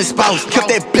 including his spouse. Kept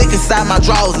that blick inside my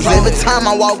drawers. Every time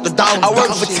I walk the dog. I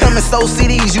work for Tim and so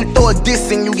CDs. You throw a diss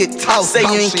and you get tossed. Say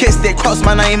you ain't kissed that, cross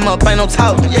my name up, ain't no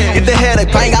talk. If the hell they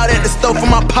bang out at the store from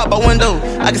my pop out window,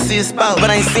 I can see his spout. But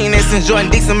I ain't seen that since Jordan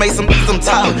Dixon made some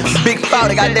talk. Big fault,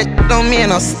 they got that on me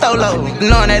and I'm stolo.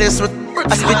 Knowing that it's with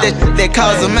I spit that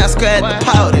cause a massacre at the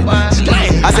powder.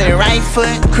 I say right foot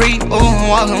creep, ooh,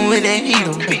 walking with that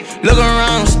heater. Look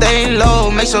around, stay low,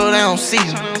 make sure they don't see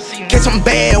you. Catch them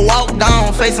bad, walk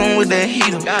down, face them with the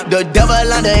heater. The devil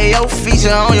under your feet, you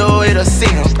on your way to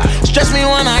see him. Stretch me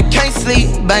when I can't sleep,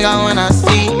 bang on when I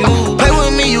see you. Play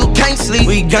with me, you can't sleep,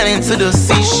 we gun into the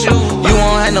seashore. You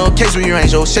won't have no case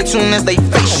rearrange your shit soon as they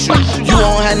face you. You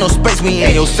won't have no space, we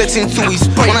in your section till we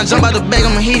spray. When I jump out the bag,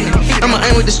 I'ma hit it. I'ma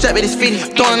aim with the strap at his feet.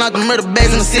 Throwing out the murder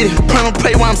bags in the city. Prime on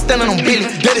prey while I'm standing on Billy.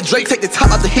 Daddy Drake take the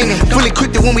top out the Henny. Fully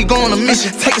equipped it when we go on a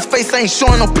mission. Take his face, ain't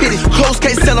showing no pity. Close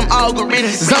case, sell them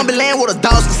algorithms. Zombie land with a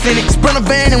dog's percentage. Sprint a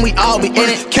van and we all be in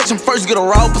it. Catch him first, get a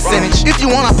raw percentage. If you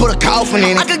want, I put a coffin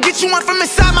in it. I could get you one from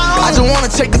inside my home. I just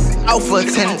wanna check the out for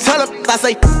attendance. Tell her, I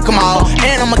say, come on.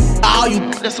 And I'ma all you.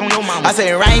 That's on your mama. I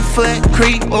say right foot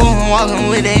creep, ooh, walking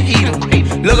with that heater.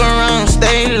 Look around,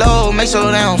 stay low, make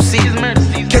sure they don't see you.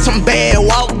 Catch them bad,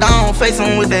 walk down, face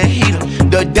them with the heater.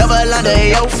 The devil under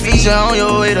your feet, you on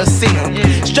your way to see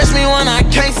him. Stretch me when I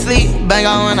can't sleep, bang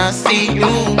on when I see you.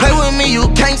 Play with me, you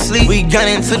can't sleep, we gun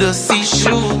into the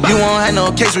seashore. You won't have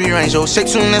no case rearrange your shit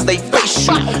soon as they face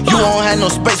you. You won't have no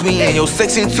space, we in your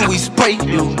section till we spray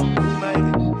you.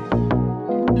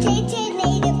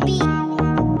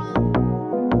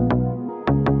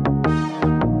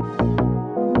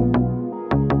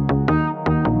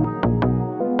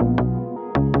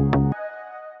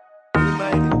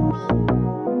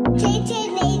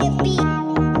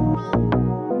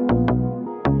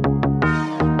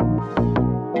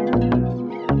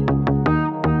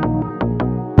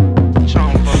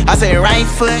 I say right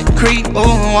foot creep,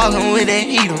 ooh, walking with that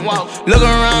heater. Look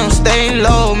around, stay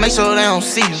low, make sure they don't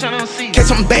see you. Catch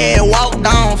them bad, walk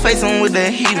down, face them with the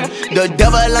heater. The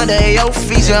devil under your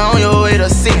feet, you on your way to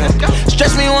see him.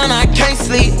 Stretch me when I can't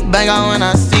sleep, bang on when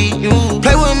I see you.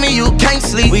 Play with me, you can't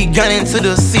sleep, we gun into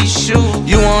the seashore.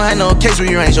 You won't have no case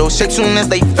rearrange your shit soon as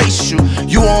they face you.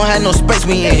 You won't have no space,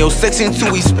 we in your section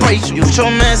till we spray you. Put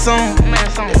your mask on,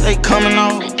 they coming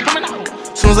out.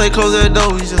 Soon as they close that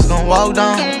door, we just gon' walk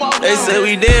down. They say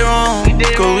we did wrong,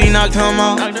 cause we knocked him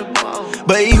out.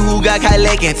 But he who got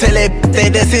K.A.A.N can tell that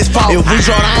that's his fault. If we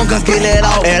draw down, guns get let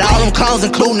off. At all them clowns,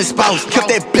 including his spouse.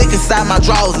 Kept that blick inside my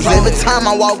drawers. Every time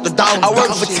I walk the dog. I work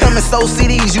for Tim and so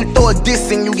CDs. You throw a diss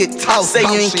and you get tossed. Say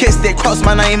you ain't kissed that, cross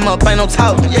my name up, ain't no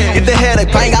talk. If the hell they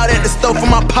bang out at the store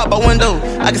from my pop out window,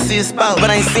 I can see his spout.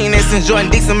 But I ain't seen that since Jordan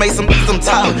Dixon made some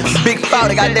talk. Big fault,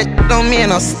 they got that on me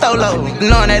and I'm stolo.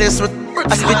 Knowing that it's with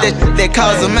I spit that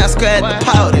cause a massacre at the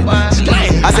powder.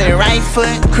 I say right foot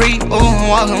creep, ooh,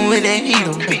 walking with that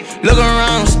heater. Look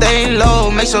around, stay low,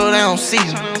 make sure they don't see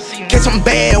you. Catch them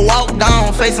bad, walk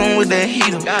down, face them with the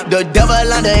heater. The devil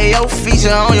under your feet, you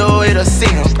on your way to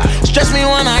see him. Stretch me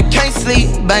when I can't sleep,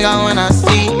 bang on when I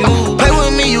see you. Play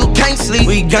with me, you can't sleep,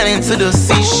 we gun into the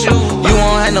seashore. You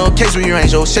won't have no case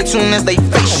rearrange your shit soon as they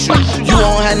face you. You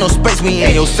won't have no space, we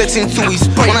in your section till we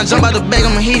spray. When I jump out the bag,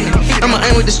 I'ma hit it. I'ma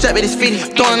aim with the strap at his feet.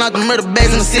 Throwing out the murder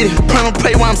bags in the city. Prime on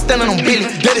prey while I'm standing on Billy.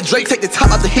 Daddy Drake take the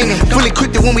top out the Henny. Fully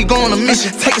equipped it when we go on a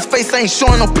mission. Take his face, ain't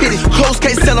showing no pity. Close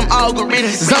case, sell them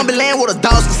algorithms. Zombie land with a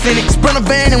dog's percentage. Sprint a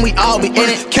van and we all be in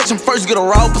it. Catch him first, get a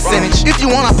raw percentage. If you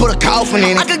want, I put a coffin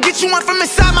in it. I could get you one from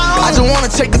inside my home. I just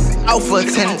wanna check the out for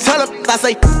attendance. Tell her, I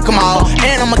say, come on.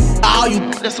 And I'ma all you.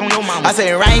 That's on your mama. I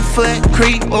say right foot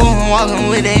creep, ooh, walking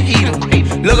with that heater.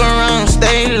 Look around,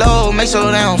 stay low, make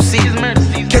sure they don't see you.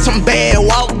 Catch them bad,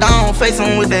 walk down, face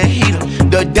them with the heater.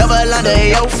 The devil under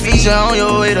your feet, you on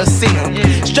your way to see him.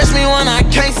 Stretch me when I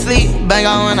can't sleep, bang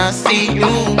on when I see you.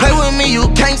 Play with me, you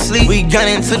can't sleep, we gun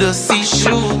into the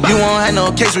seashore. You won't have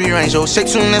no case rearrange your shit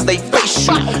soon as they face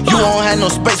you. You won't have no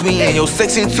space, we in your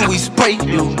section till we spray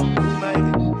you.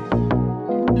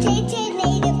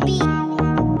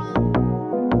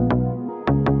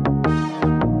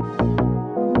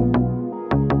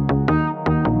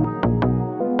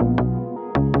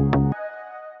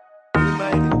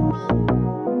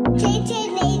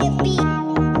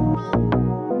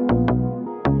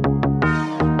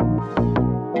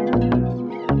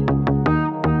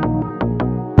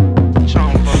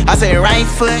 I say right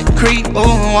foot creep,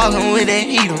 ooh, walking with that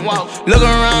heater. Look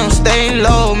around, stay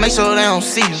low, make sure they don't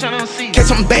see you. Catch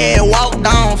them bad, walk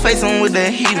down, face them with the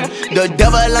heater. The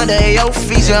devil under your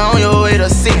feet, you on your way to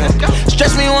see him.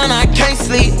 Stretch me when I can't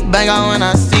sleep, bang on when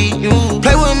I see you.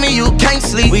 Play with me, you can't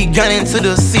sleep, we gun into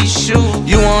the C-shoe.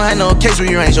 You won't have no case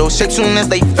where you range your shit soon as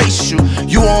they face you.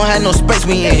 You won't have no space,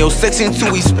 we in your section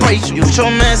till we spray you. Put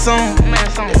your mask on,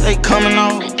 they coming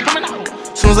out.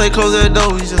 Soon as they close that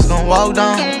door, we just gon' walk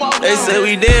down. They say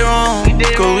we did wrong,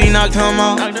 cause we knocked him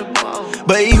out.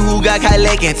 But he who got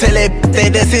K.A.A.N can tell that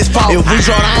that's his fault. If we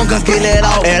draw down guns, get let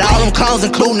off. And all them clowns,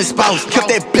 including his spouse.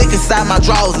 Kept that blick inside my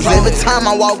drawers. Every time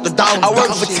I walk the dog. I work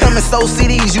for Tim and so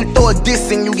CDs. You throw a diss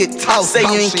and you get tossed. Say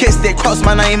you ain't kissed that, cross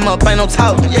my name up, ain't no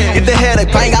talk. If the hell they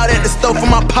bang out at the store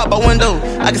from my pop out window,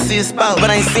 I can see his spout.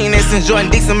 But I ain't seen that since Jordan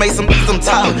Dixon made some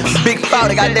talk. Big foul,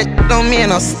 they got that on me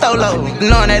and I'm stolo.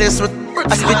 Knowing that it's with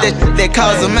I spit that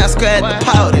cause a massacre at the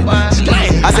powder.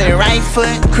 I say right foot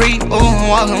creep, ooh,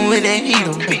 walking with that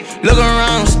heater. Look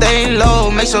around, stay low,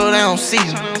 make sure they don't see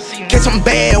you. Catch them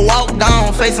bad, walk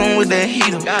down, face them with the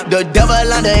heater. The devil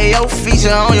under your feet, you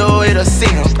on your way to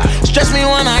see him. Stretch me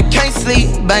when I can't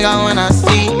sleep, bang on when I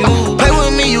see you. Play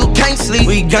with me, you can't sleep,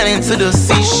 we gun into the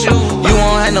C-shoe. You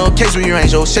won't have no case where you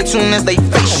range your shit soon as they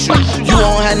face you. You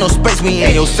won't have no space, we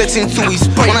in your section till we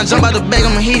spray. When I jump out the bag,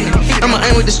 I'ma hit it. I'ma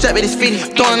aim with the strap at his feet.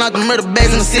 Throwing out the murder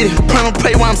bags in the city. Prime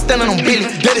pray while I'm standing on Billy.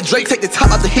 Daddy Drake take the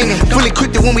top out the hit me. Fully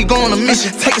equipped it when we go on a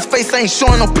mission. Take his face, ain't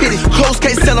showing no pity. Close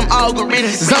case, sell them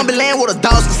algorithms. Zombie land with a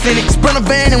dog's percentage. Sprint a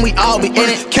van and we all be in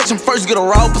it. Catch him first, get a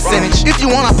raw percentage. If you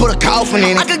want, I put a coffin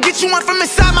in it. I could get you one from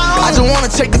inside my home. I just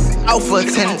wanna check the out for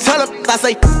attendance. Tell her, I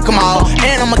say, come on.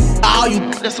 And I'ma all you.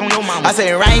 That's on your mama. I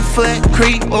say right foot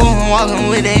creep, ooh, walking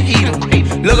with that heater.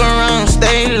 Look around,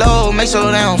 stay low, make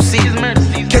sure they don't see you.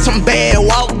 Catch them bad,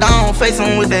 walk down, face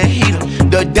them with the heater.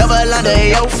 The devil under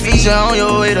your feet, you on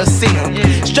your way to see him.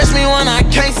 Stretch me when I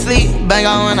can't sleep, bang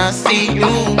on when I see you.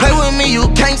 Play with me, you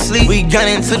can't sleep, we gun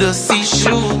into the C-shoe.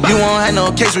 You won't have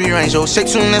no case where you range your shit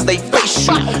soon as they face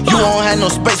you. You won't have no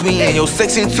space, we in your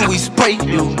section till we spray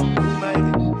you.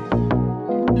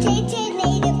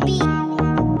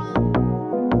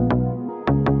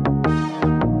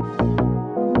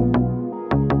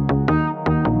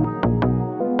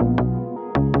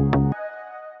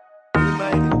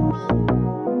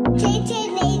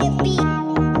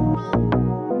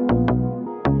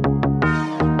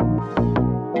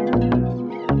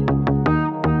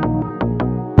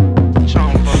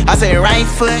 I say right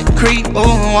foot creep,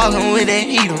 ooh, walking with that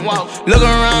heater. Look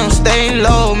around, stay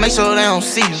low, make sure they don't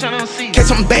see you. Catch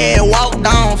them bad, walk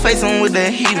down, face them with the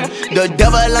heater. The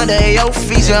devil under your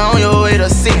feet, you on your way to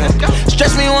see him.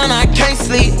 Stretch me when I can't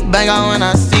sleep, bang on when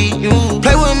I see you.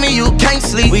 Play with me, you can't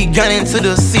sleep, we gun into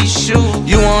the C-shoe.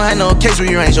 You won't have no case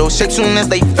where you range your shit soon as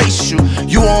they face you.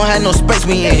 You won't have no space,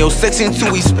 we in your section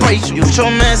till we spray you. Put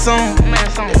your mask on,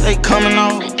 they coming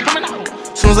out.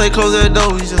 Soon as they close that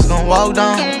door, we just gon' walk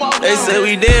down. They say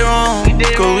we did wrong,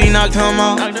 cause we knocked him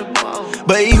out.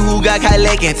 But he who got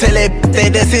K.A.A.N can tell that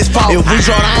that's his fault. If we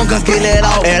draw down guns, get let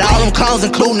off. And all them clowns,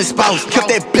 including his spouse.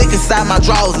 Kept that blick inside my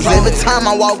drawers. Every time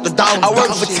I walk the dog. I work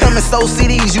for Tim and so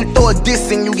CDs. You throw a diss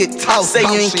and you get tossed. Say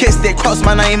you ain't kissed that, cross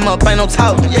my name up, ain't no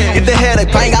talk. If the hell they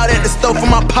bang out at the store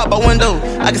from my pop out window,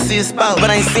 I can see his spout.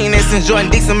 But I ain't seen that since Jordan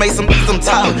Dixon made some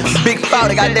talk. Big foul,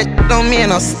 they got that on me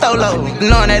and I'm stolo.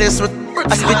 Knowing that it's with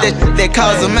I spit that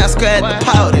cause a massacre at the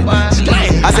powder.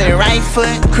 I say right foot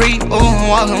creep, ooh,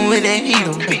 walking with that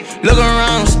heater. Look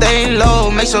around, stay low,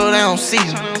 make sure they don't see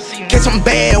you. Catch them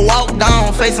bad, walk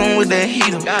down, face them with the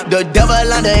heater. The devil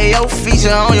under your feet, you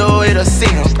on your way to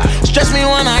see him. Stretch me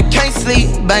when I can't sleep,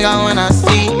 bang on when I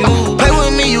see you. Play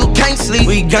with me, you can't sleep,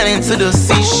 we gun into the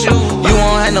C-shoe. You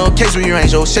won't have no case where you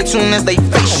range your shit soon as they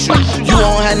face you. You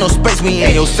won't have no space, we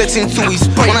in your section till we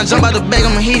spray. When I jump out the bag,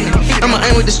 I'ma hit it. I'ma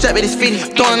aim with the strap at his feet.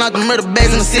 Throwing out the murder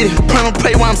bags in the city. Prime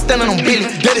pray while I'm standing on Billy.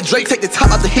 Daddy Drake take the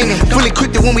top out the hit me. Fully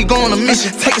equipped it when we go on a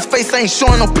mission. Take his face, ain't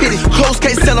showing no pity. Close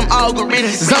case, sell them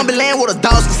algorithms. Zombie land with a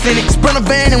dog's percentage. Sprint a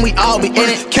van and we all be in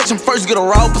it. Catch him first, get a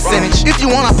raw percentage. If you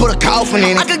want, I put a coffin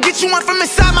in it. I could get you one from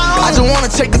inside my home. I just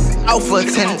wanna check the out for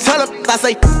attendance. Tell her, I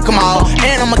say, come on.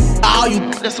 And I'ma all you.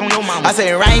 That's on your mama. I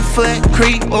say right foot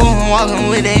creep, ooh, walking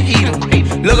with that heater.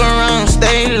 Look around,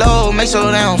 stay low, make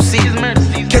sure they don't see you.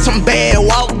 Catch them bad,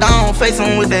 walk down. face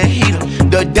him with the heater.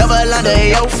 The devil under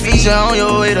your feet, you on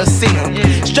your way to see him.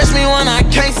 Stretch me when I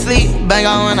can't sleep, bang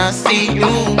on when I see you.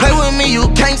 Play with me, you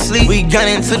can't sleep, we gun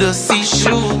into the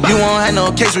seashore. You won't have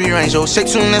no case rearrange your shake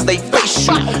soon as they face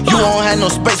you. You won't have no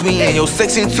space, we in your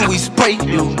section till we spray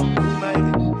you.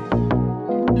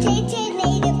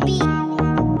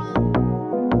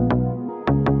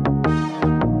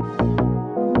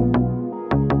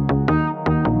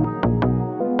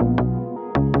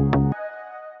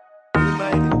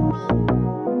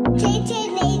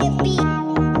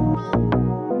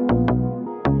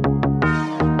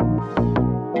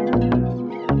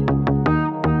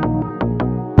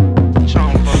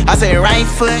 I say right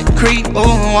foot creep,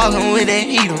 ooh, walking with that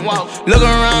heater. Look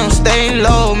around, stay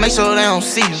low, make sure they don't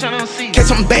see you. Catch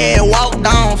them bad, walk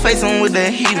down, face them with the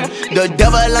heater. The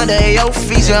devil under your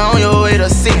feet, you on your way to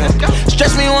see him.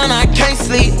 Stretch me when I can't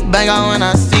sleep, bang on when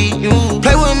I see you.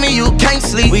 Play with me, you can't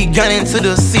sleep, we gun into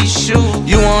the seashore.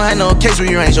 You won't have no case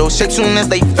rearrange your shake soon as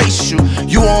they face you.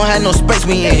 You won't have no space,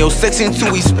 we in your section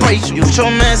till we spray you. Put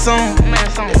your mask on,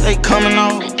 they coming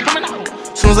off.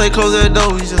 Soon as they close that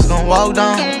door, we just gon' walk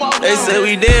down. They say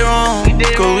we did wrong,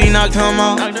 cause we knocked him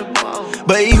out.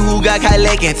 But he who got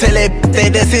K.A.A.N can tell that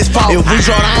that's his fault. If we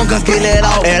draw down guns, get let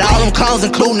off. And all them clowns,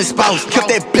 including his spouse.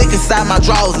 Kept that blick inside my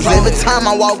drawers. Every time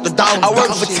I walk the dog. I work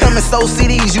for Tim and so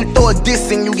CDs, you throw a diss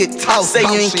and you get tossed. Say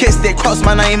you ain't kissed that, cross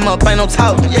my name up, ain't no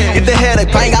talk. If the headache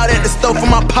bang out at the stove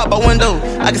from my pop-up window,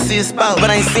 I can see his spout.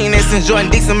 But I ain't seen that since Jordan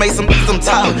Dixon made some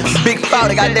talk. Big fault,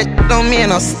 they got that on me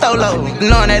and I'm stolo.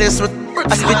 Knowing that it's with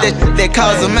I spit that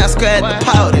cause a massacre at the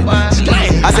powder.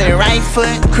 I say right foot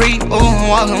creep, ooh,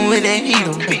 walking with that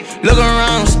heater. Look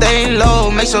around, stay low,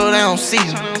 make sure they don't see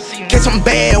you. Catch them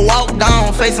bad, walk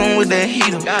down, face them with the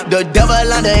heater. The devil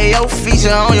under your feet, you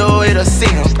on your way to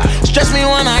see him. Stretch me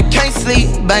when I can't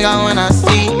sleep, bang on when I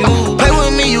see you. Play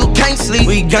with me, you can't sleep,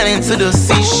 we gun into the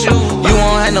seashore. You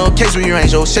won't have no case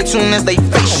rearrange your shake soon as they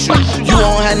face you. You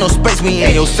won't have no space, we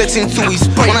in your section till we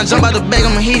spray. When I jump out the bag,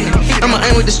 I'ma hit it. I'ma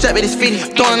aim with the strap at his feet.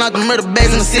 Throwing out the murder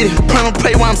bags in the city. Prime on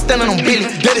prey while I'm standing on Billy.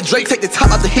 Daddy Drake take the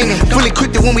top out the hit me. Fully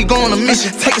equipped it when we go on a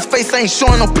mission. Take his face, ain't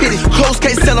showing no pity. Close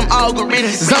case, sell them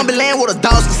algorithms. Zombie land with a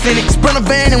dog's percentage. Sprint a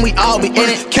van and we all be in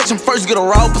it. Catch him first, get a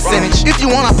raw percentage. If you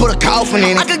want, I put a coffin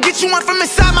in it. I could get you one from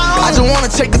inside my home. I just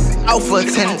wanna check the out for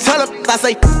attendance. Tell her I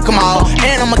say come on,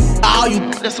 and I'ma all you.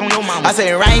 That's on your mama. I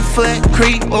say right foot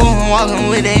creep, ooh, walking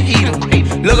with that heater.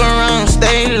 Look around,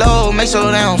 stay low, make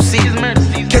sure they don't see you.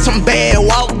 Catch them bad,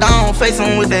 walk down, face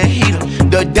them with the heater.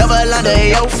 The devil under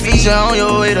your feet, you on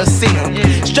your way to see him.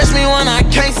 Stretch me when I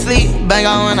can't sleep, bang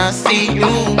on when I see you.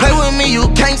 Play with me, you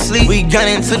can't sleep, we gun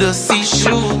into the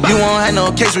seashore. You won't have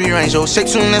no case rearrange your shake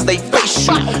soon as they face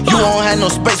you. You won't have no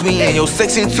space, we in your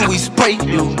section till we spray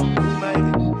you.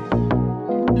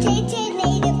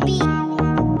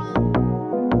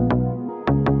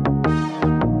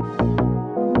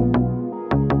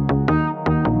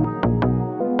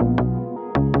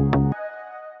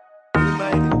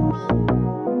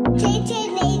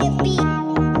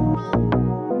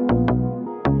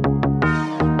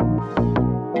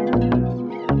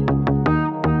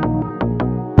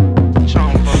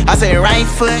 I say right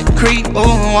foot creep,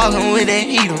 ooh, walking with that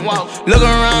heater. Look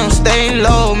around, stay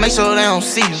low, make sure they don't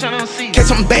see you. Catch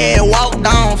them bad, walk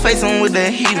down, face them with the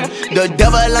heater. The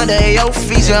devil under your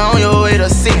feet, you on your way to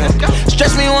see him.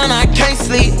 Stretch me when I can't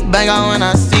sleep, bang on when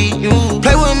I see you.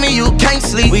 Play with me, you can't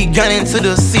sleep, we gun into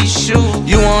the seashore.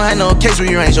 You won't have no case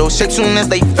rearrange your shake soon as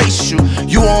they face you.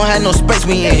 You won't have no space,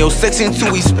 we in your section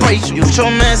till we spray you. Put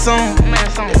your mask on,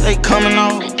 they coming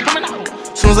off.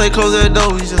 Soon as they close that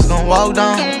door, we just gon' walk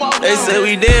down. They say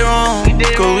we did wrong,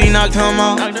 cause we knocked him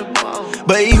out.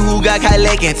 But he who got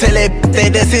K.A.A.N can tell that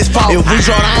that's his fault. If we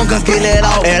draw down guns, get let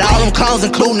off. And all them clowns,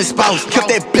 including his spouse.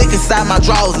 Kept that blick inside my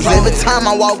drawers. Every time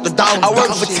I walk the dog. I work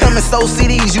for Tim and so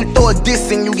CDs, you throw a diss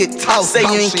and you get tossed. Say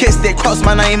you ain't kissed that, cross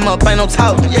my name up, ain't no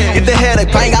talk. If the headache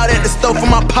bang out at the stove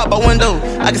from my pop-up window,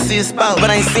 I can see his spout.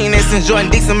 But I ain't seen that since Jordan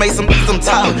Dixon made some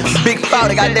talk. Big fault,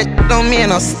 they got that on me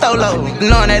and I'm stolo.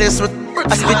 Knowing that it's with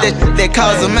I spit that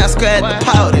cause a massacre at the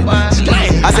powder.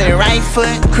 I say right foot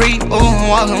creep, ooh,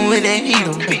 walking with that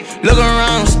heater. Look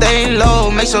around, stay low,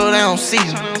 make sure they don't see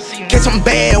you. Catch them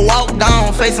bad, walk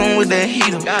down, face them with the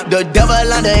heater. The devil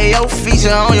under your feet, you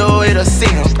on your way to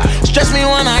see him. Stretch me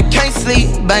when I can't sleep,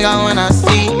 bang on when I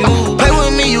see you. Play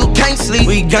with me, you can't sleep,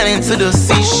 we gun into the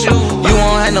seashore. You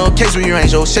won't have no case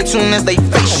rearrange your shake soon as they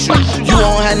face you. You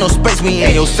won't have no space, we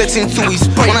in your section till we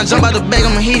spray. When I jump out the bag,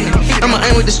 I'ma hit it. I'ma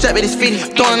aim with the strap at his feet.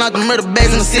 Throwing out the murder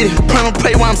bags in the city. Prime on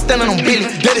prey while I'm standing on Billy.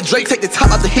 Daddy Drake take the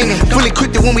top out the hit me. Fully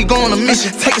equipped it when we go on a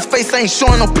mission. Take his face, ain't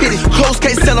showing no pity. Close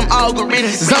case, sell them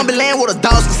algorithms. Zombie land where the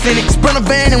dogs can send it. Sprint a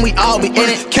van and we all be in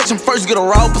it. Catch 'em first, get a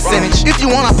raw percentage. If you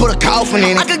want, I put a coffin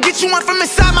in it. I could get you one from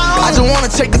inside my home. I just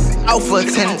wanna take the out for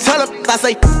attendance. Tell her I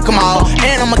say, come on,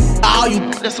 and I'ma all you.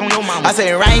 That's on your mama. I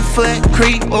say right foot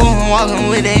creep, ooh, walking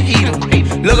with that heater.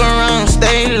 Look around,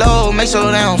 stay low, make sure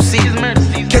they don't see you.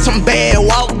 Catch 'em bad,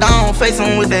 walk down, face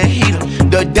 'em with that heater.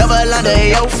 The devil under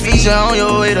your feet, you on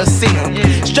your way to see him.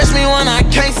 Stretch me when I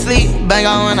can't sleep, bang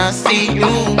on when I see you.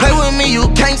 Play with me, you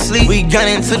can't sleep. We gun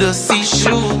into the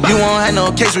seashore. You won't have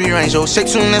no case rearrange your shape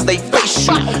soon as they face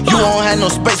you. You won't have no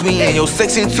space, we in your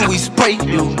section till we spray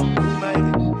you.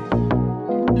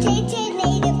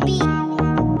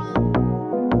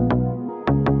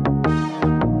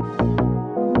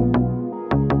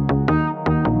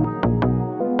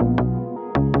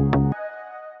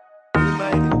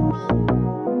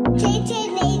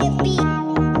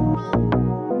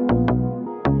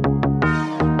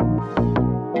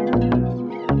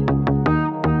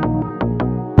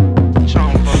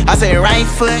 I say right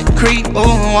foot creep,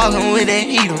 ooh, walking with that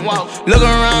heater. Look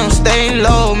around, stay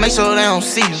low, make sure they don't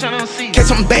see you. Catch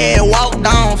 'em bad, walk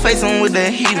down, face 'em with the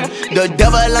heater. The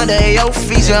devil under your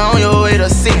feet, you on your way to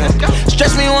see him.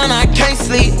 Stretch me when I can't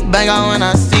sleep, bang on when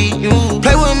I see you.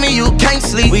 Play with me, you can't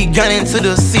sleep. We gun into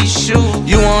the seashore.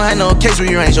 You won't have no case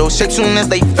rearrange your shape soon as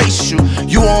they face you.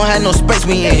 You won't have no space,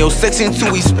 we in your section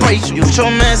till we spray you. Put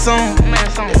your mask on,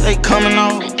 they coming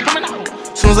out.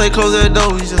 Soon as they close that door,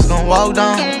 we just gon' walk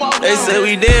down. They say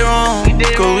we did wrong,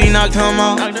 cause we knocked him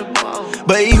out.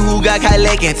 But he who got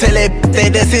K.A.A.N can tell that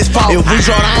that's his fault. If we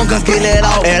draw down, guns get let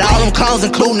off. At all them clowns,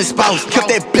 including his spouse. Kept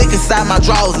that blick inside my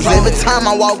drawers. Every time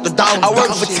I walk the dog. I work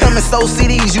for Tim and so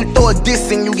CDs. You throw a diss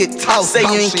and you get tossed. Say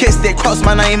you ain't kissed that, cross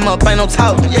my name up, ain't no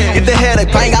talk. If the head, they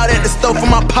bang out at the stove from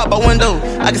my pop out window.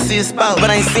 I can see his spout, but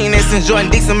I ain't seen that since Jordan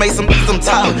Dixon made some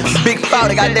talk. Big foul,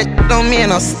 they got that on me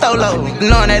and I'm stolo.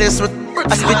 Knowing that it's with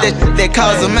I spit that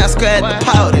cause a massacre at the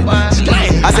powder.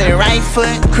 I say right foot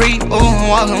creep, ooh,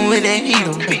 walking with that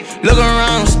heater. Look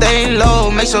around, stay low,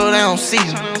 make sure they don't see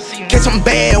you. Catch 'em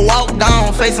bad, walk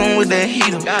down, face 'em with that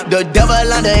heater. The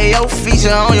devil under your feet, you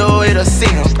on your way to see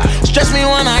him. Stretch me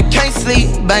when I can't sleep,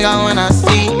 bang on when I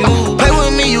see you. Play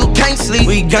with me, you can't sleep.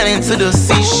 We gun into the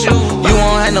seashore. You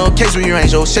won't have no case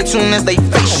rearrange your shape soon as they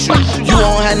face you. You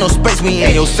won't have no space, we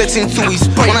in your section till we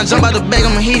spray. When I jump out the bag,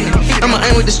 I'ma hit it. I'ma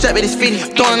aim with the strap at his feet.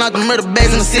 Throwing out the murder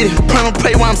bags in the city. Prime and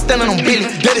pray while I'm standing on Billy.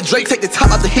 Daddy Drake take the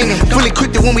top out the Henny. Fully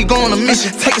equipped it when we go on a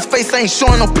mission. Take his face, ain't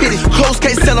showing no pity. Close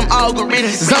case, sell them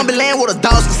algorithms. Zombie land where the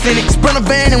dogs can send it. Sprint a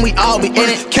van and we all be in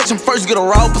it. Catch 'em first, get a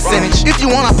raw percentage. If you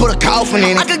want, I put a coffin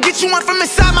in it. I could get you one from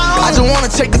inside my home. I just wanna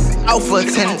take the out for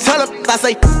attendance. Tell her I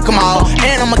say, come on,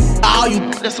 and I'ma all you.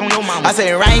 That's on your mama. I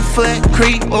say right foot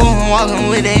creep, ooh, walking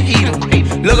with that heater.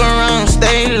 Look around,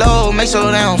 stay low, make sure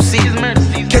they don't see you.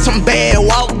 Catch 'em bad,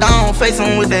 walk down, face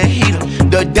 'em with that heater.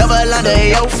 The devil under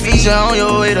your feet, you on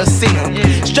your way to see him.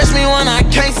 Stretch me when I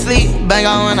can't sleep, bang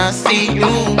on when I see you.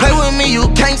 Play with me, you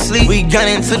can't sleep. We gun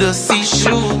into the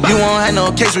seashore. You won't have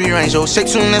no case rearrange your shape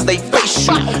soon as they face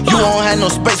you. You won't have no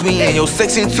space, we in your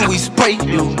section till we spray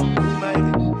you.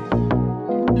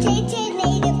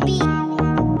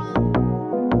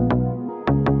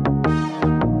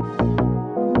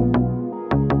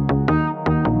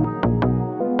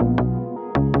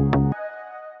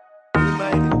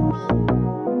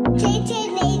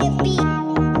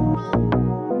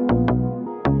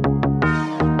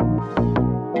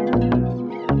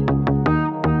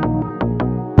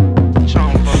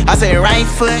 I say right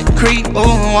foot creep,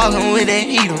 ooh, walking with that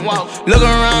heater. Look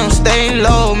around, stay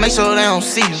low, make sure they don't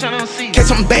see you. Catch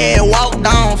 'em bad, walk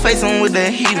down, face 'em with the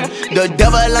heater. The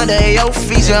devil under your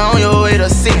feet, you on your way to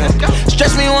see him.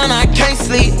 Stretch me when I can't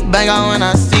sleep, bang on when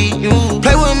I see you.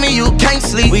 Play with me, you can't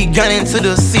sleep. We gun into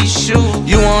the seashore.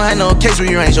 You won't have no case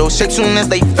rearrange your shape soon as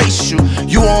they face you.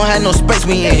 You won't have no space,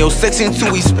 we in your section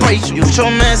till we spray you. Put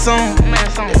your mask on,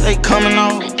 they coming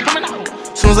out.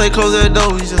 Soon as they close that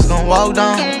door, we just gon' walk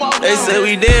down. They say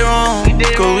we did wrong,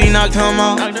 cause we knocked him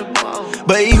out.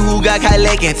 But he who got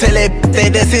K.A.A.N can tell that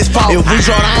that's his fault. If we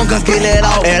draw down, guns get let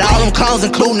off. At all them clowns,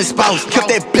 including his spouse. Kept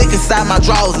that blick inside my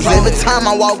drawers. Every time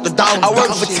I walk the dog. I work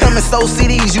for Tim and so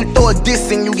CDs. You throw a diss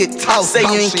and you get tossed. Say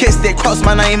you ain't kissed that, cross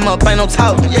my name up, ain't no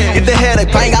talk. If the head, they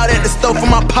bang out at the stove from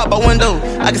my pop out window.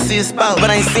 I can see his spout, but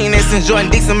I ain't seen that since Jordan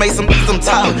Dixon made some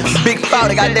talk. Big foul,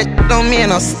 they got that on me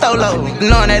and I'm stolo.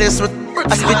 Knowing that it's with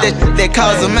I spit that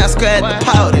cause a massacre at the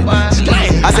powder.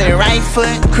 I say right foot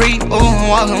creep, ooh,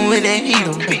 walking with that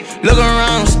heater. Look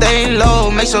around, stay low,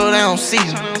 make sure they don't see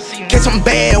you. Catch 'em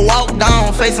bad, walk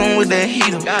down, face 'em with that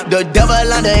heater. The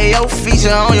devil under your feet, you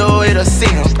on your way to see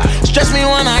him. Stretch me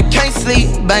when I can't sleep,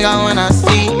 bang on when I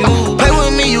see you. Play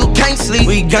with me, me, you can't sleep.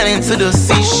 We got into the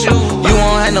seashore. You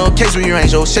won't have no case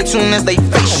rearrange your shit soon as they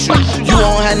face you. You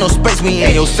won't have no space, we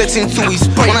in your section till we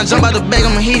spray. When I jump out the bag,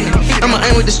 I'ma hit it. I'ma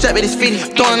aim with the strap at his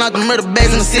feet. Throwing out the murder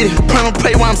bags in the city. Prime on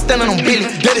prey while I'm standing on Billy.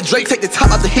 Let the Drake take the top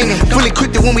out the Henny. Fully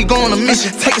equipped it when we go on a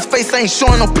mission. Take his face, ain't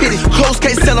showing no pity. Close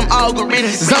case, sell him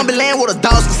algorithms. Zombie land with a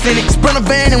dog's percentage. Sprint a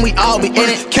van and we all be in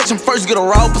it. Catch him first, get a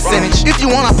raw percentage. If you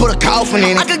want, I put a coffin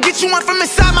in it. I could get you one from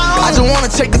inside my home. I just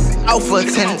wanna check the out for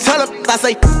attendance. Tell her, I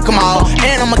say, come on.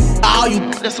 And I'ma all you.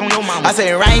 That's on your mama. I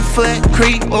say, right foot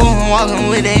creep. Ooh, I'm walking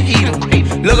with that heater.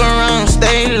 Look around,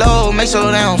 stay low, make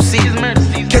sure they don't see us.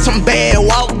 Catch them bad,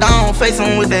 walk down, face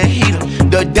them with that heater.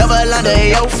 The devil under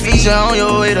your feet, you on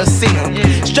your way to see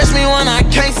him. Stretch me when I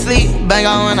can't sleep, bang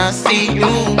on when I see you.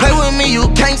 Play with me, you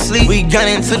can't sleep. We got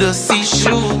into the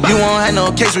seashore. You won't have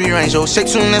no case rearrange your shake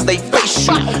soon as they face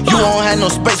you. You won't have no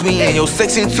space, we in your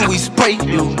section till we spray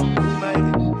you.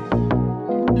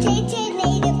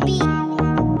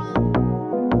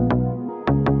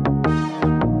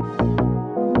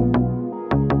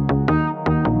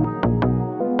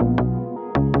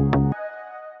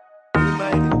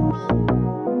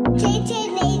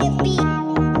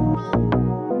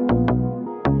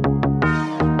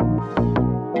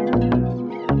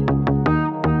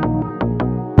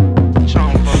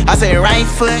 I say right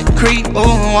foot creep, ooh,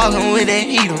 I'm walking with that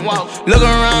heater. Look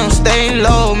around, stay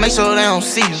low, make sure they don't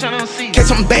see you. Catch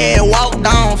them bad, walk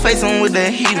down, face them with the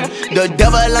heater. The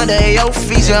devil under your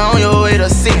feet, you on your way to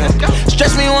see him.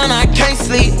 Stretch me when I can't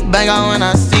sleep, bang on when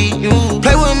I see you.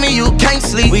 Play with me, you can't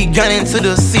sleep. We got into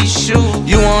the seashore.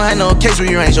 You won't have no case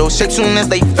rearrange your shake soon as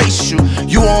they face you.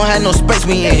 You won't have no space,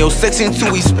 we in your section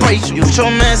till we spray you. Put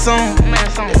your mask on,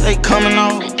 they coming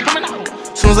off.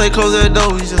 Soon as they close that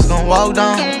door, we just gon' walk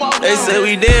down. They say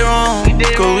we did wrong,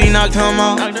 cause we knocked him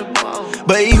out.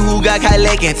 But he who got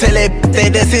K.A.A.N can tell that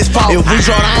that's his fault. If we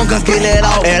draw down, guns get let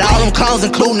off. And all them clowns,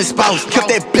 including his spouse.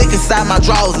 Kept that blick inside my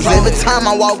drawers. Every time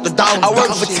I walk the dog. I work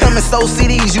for Tim and so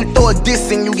CDs. You throw a diss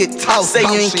and you get tossed. Say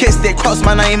you ain't kissed that, cross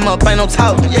my name up, ain't no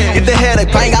talk. If the hell they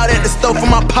bang out at the stove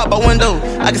from my pop-up window,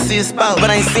 I can see a spout.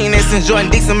 But I ain't seen that since Jordan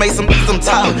Dixon made some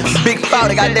talk. Big foul,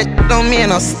 they got that on me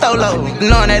and I'm stolo.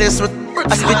 Knowing that it's with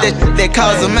I spit that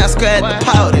cause a massacre at the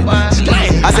powder.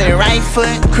 I say right foot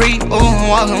creep, ooh, I'm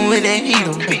walking with that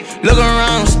heater. Look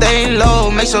around, stay low,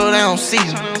 make sure they don't see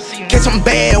you. Catch them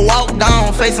bad, walk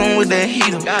down, face them with the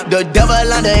heater. The devil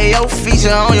under your feet, you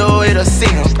on your way to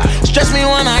see him. Stretch me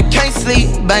when I can't sleep,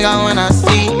 bang on when I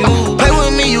see you. Play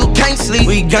with me, you can't sleep.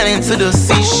 We got into the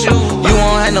seashore. You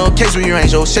won't have no case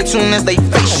rearrange your shake soon as they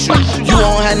face you. You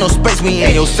won't have no space, we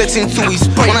in your section till we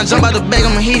spray. When I jump out the bag,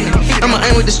 I'ma hit it. I'ma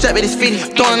aim with the strap at his feet.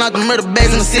 Throwing out the murder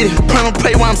bags in the city. Prime on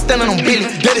prey while I'm standing on Billy.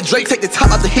 Let the Drake take the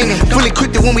top out the Henny. Fully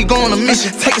equipped it when we go on a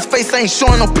mission. Take his face, ain't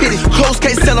showing no pity. Close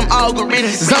case, sell him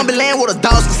algorithms. Zombie land with a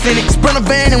dog's percentage. Sprint a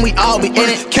van and we all be in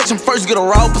it. Catch him first, get a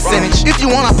raw percentage. If you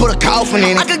want, I put a coffin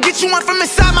in it. I could get you one from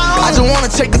inside my home. I just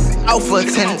wanna check the out for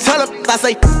attendance. Tell her, I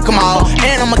say, come on.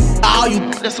 And I'ma all you.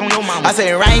 That's on your mama. I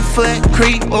say right foot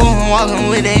creep, ooh, I'm walking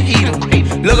with that heater.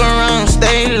 Look around,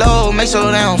 stay low, make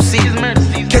sure they don't see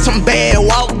us. Catch them bad,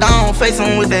 walk down, face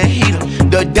them with the heater.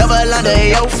 The devil under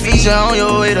your feet, you on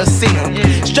your way to see him.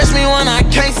 Stretch me when I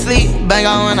can't sleep, bang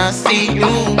on when I see you.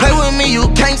 Play with me, you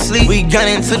can't sleep. We got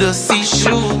into the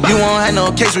seashore. You won't have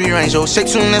no case rearrange your shake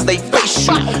soon as they face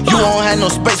you. You won't have no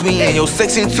space, we in your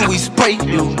section till we spray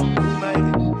you.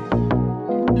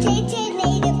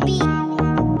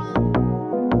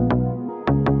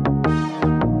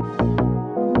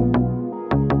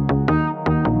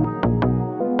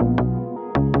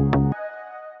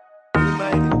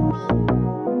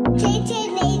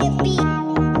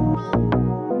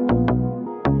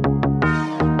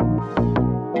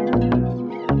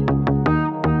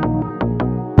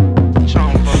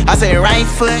 I say right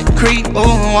foot creep, ooh,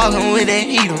 I'm walking with that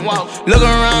heater. Look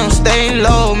around, stay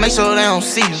low, make sure they don't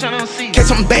see you. Catch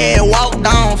them bad, walk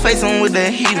down, face them with the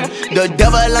heater. The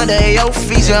devil under your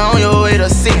feet, you on your way to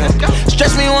see him.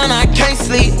 Stretch me when I can't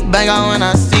sleep, bang on when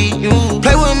I see you.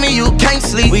 Play with me, you can't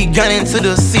sleep. We got into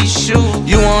the seashore.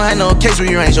 You won't have no case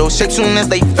rearrange your shake soon as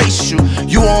they face you.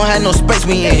 You won't have no space,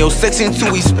 we in your section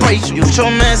till we spray you. Put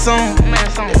your mask on,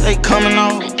 they coming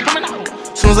off.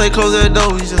 Soon as they close that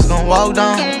door, we just gon' walk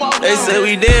down. They say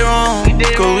we did wrong,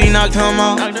 cause we knocked him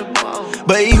out.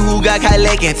 But he who got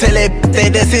K.A.A.N can tell that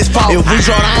that's his fault. If we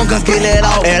draw down, guns get let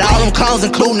off. And all them clowns,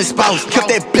 including his spouse. Kept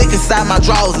that blick inside my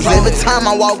drawers. Every time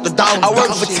I walk the dog. I work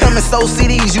for Tim and so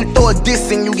CDs. You throw a diss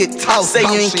and you get tossed. Say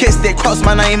you ain't kissed that, cross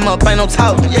my name up, ain't no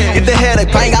talk. If the hell they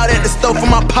bang out at the stove from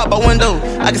my pop-up window,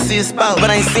 I can see a spout. But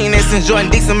I ain't seen that since Jordan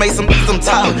Dixon made some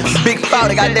talk. Big foul,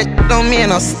 they got that on me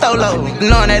and I'm stolo.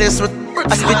 Knowing that it's with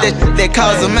I spit that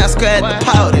cause a massacre at the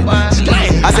powder.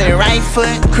 I say right foot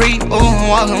creep,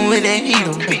 walking with that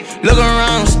heater. Look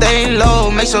around, stay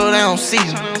low, make sure they don't see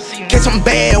you. Catch them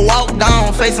bad, walk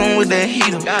down, face them with the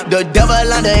heater. The devil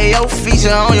under your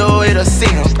feature, on your way to see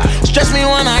him. Stretch me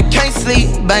when I can't sleep,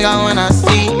 bang out when I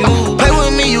see you. Play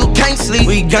with me, you can't sleep,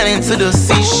 we gun into the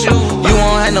seashore. You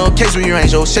won't have no case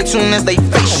rearrange your shit soon as they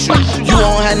face you. You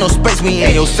won't have no space, we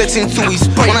in your section till we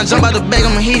spray. When I jump out the bag,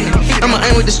 I'ma hit it. I'ma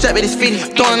aim with the strap at his feet.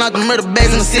 Throwing out the murder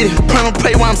bags in the city. Prime and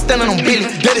pray while I'm standing on Billy.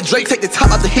 Let it Drake take the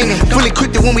top out the hit me. Fully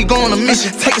equipped it when we go on a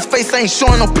mission. Take his face, ain't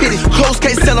showing no pity. Close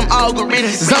case, sell them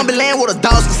algorithms. Zombie land with a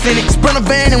dog's percentage. Sprint a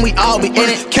van and we all be in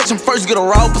it. Catch him first, get a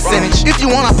raw percentage. If you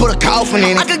want, I put a coffin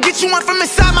in it. I could get you one from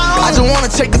inside my home. I just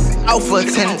wanna check the out for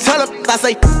attendance. Tell her I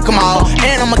say, come on,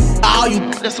 and I'ma all you.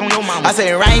 That's on your mama. I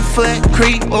say right foot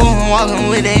creep, walking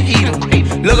with that heater.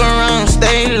 Look around,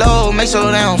 stay low, make sure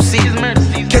they don't see you.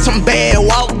 Catch them bad,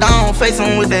 walk down, face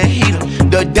them with that heater.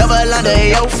 The devil under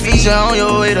your feature, on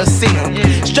your way to see him.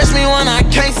 Stretch me when I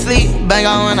can't sleep, bang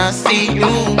out when I see you.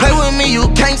 Play with me, you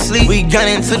can't sleep, we gun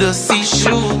into the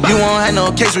seashore. You won't have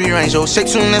no case rearrange your shake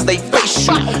soon as they face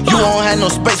you. You won't have no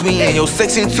space, we in your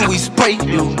section till we spray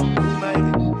you.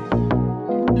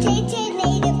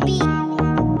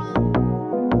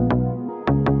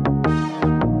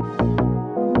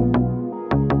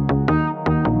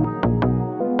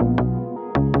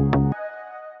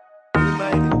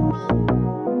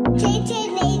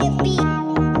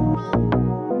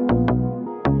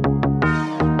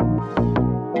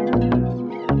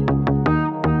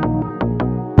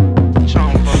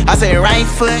 I say right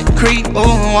foot creep,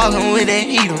 walking with that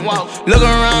heater. Look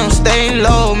around, stay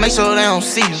low, make sure they don't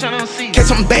see you. Catch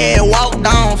them bad, walk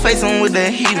down, face them with the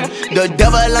heater. The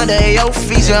devil under your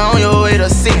feature, on your way to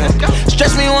see him.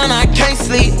 Stretch me when I can't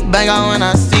sleep, bang out when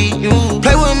I see you.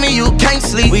 Play with me, you can't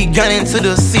sleep, we gun into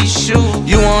the seashore.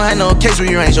 You won't have no case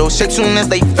rearrange your shit soon as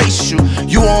they face you.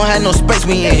 You won't have no space,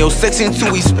 we in your section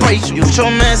till we spray you. Put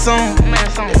your mask on,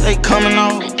 they coming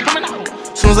out.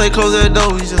 Soon as they close that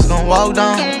door, we just gon' walk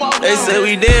down. They say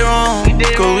we did wrong,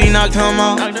 cause we knocked him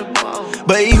out.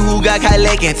 But he who got caught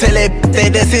lacking, tell that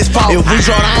that's his fault. If we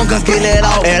draw down guns, get let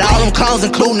off. And all them clowns,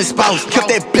 including his spouse.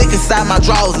 Kept that blick inside my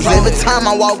drawers. Every time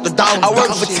I walk the dog. I work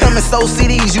for Tim and so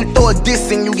CDs, you throw a diss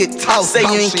and you get tossed. Say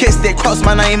you ain't kissed that, cross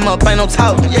my name up, ain't no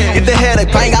talk. If the head, they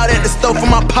bang out at the stove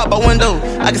from my pop-up window.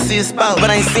 I can see his spout,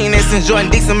 but I ain't seen that since Jordan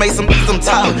Dixon made some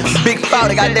talk. Big foul,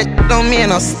 they got that on me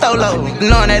and I'm stolo.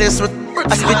 Knowing that it's with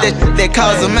I spit that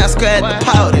cause a massacre at the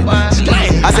powder.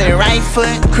 I say right foot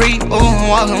creep,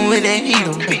 walking with that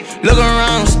heater. Look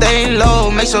around, stay low,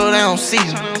 make sure they don't see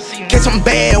you. Catch them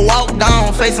bad, walk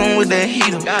down, face them with the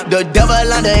heater. The devil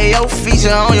under your feature,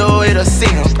 on your way to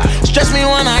see him. Stretch me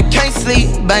when I can't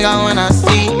sleep, bang out when I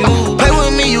see you. Play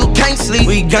with me, you can't sleep,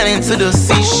 we gun into the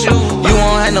seashore. You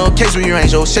won't have no case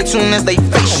rearrange your shit soon as they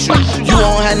face you. You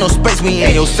won't have no space, we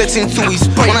in your section till we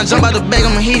spray. When I jump out the bag,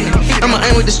 I'ma hit it. I'ma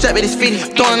aim with the strap at his feet.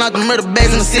 Throwing out the murder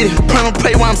bags in the city. Prime and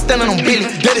pray while I'm standing on Billy.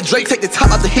 Let it Drake take the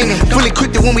top out the hit me. Fully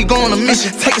equipped it when we go on a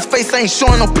mission. Take his face, ain't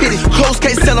showing no pity. Close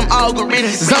case, sell them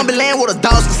algorithms. Zombie land with a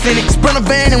dog's percentage. Sprint a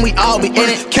van and we all be in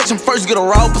it. Catch him first, get a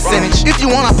raw percentage. If you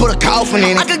want, I put a coffin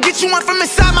in it. I could get you one from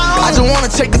inside my home. I just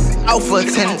wanna check the out for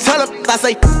attendance. Tell her I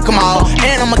say, come on,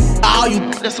 and I'ma all you.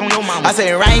 That's on your mama. I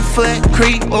say right foot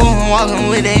creep, walking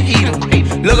with that heater.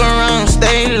 Look around,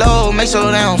 stay low, make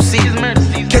sure they don't see you.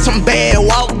 Catch them bad,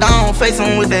 walk down, face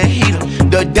them with the heater.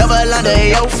 The devil under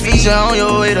your feature, on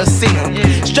your way to see him.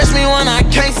 Stretch me when I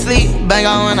can't sleep, bang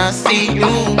out when I see you.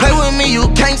 Play with me, you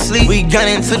can't sleep, we gun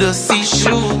into the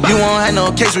seashore. You won't have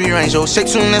no case rearrange your shake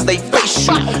soon as they face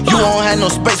you. You won't have no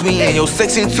space, we in your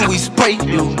section till we spray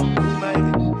you.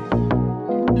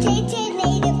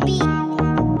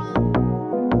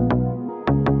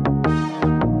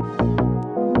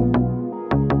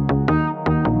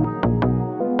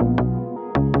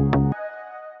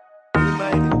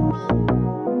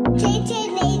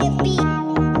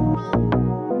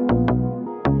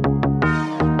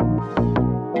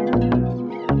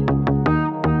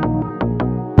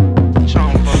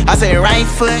 I say right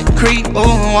foot creep,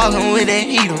 walking with that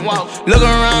heater. Look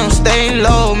around, stay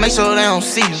low, make sure they don't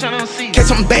see you. Catch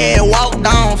them bad, walk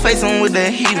down, face them with the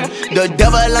heater. The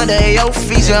devil under your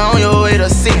feature, on your way to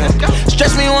see him.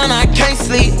 Stretch me when I can't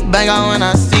sleep, bang out when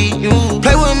I see you.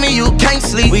 Play with me, you can't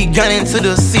sleep, we gun into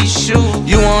the seashore.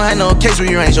 You won't have no case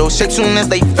rearrange your shit soon as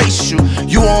they face you.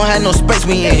 You won't have no space,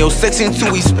 we in your section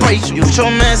till we spray you. Put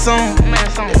your mask on,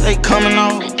 they coming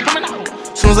out.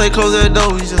 Soon as they close that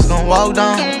door, we just gon' walk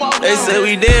down. They say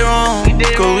we did wrong,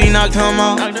 cause we knocked him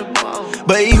out.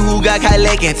 But he who got caught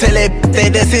lacking, tell that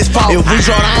that's his fault. If we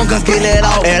draw down guns, get let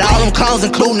off. At all them clowns,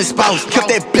 including the spouse.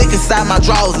 Kept that blick inside my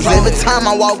drawers. Every time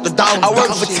I walk the dog. I work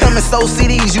for Tim and so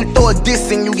CDs. You throw a diss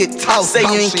and you get tossed. Say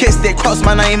you ain't kissed that, cross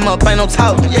my name up, ain't no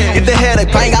talk. If the head, they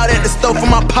bang out at the stove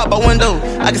from my pop out window.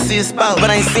 I can see a spout,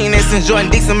 but I ain't seen that since Jordan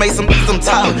Dixon made some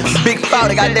talk. Big fault,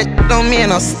 they got that on me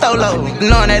and I'm stolo.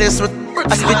 Knowing that it's what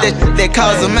I spit that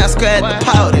cause a massacre at the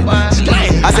powder.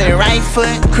 I say right foot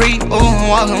creep, ooh,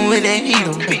 walking with that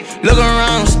heater. Look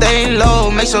around, stay low,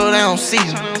 make sure they don't see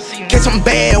you. Catch them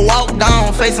bad, walk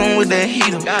down, face them with the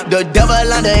heater. The devil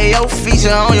under your feature,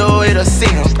 on your way to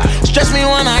see him. Stretch me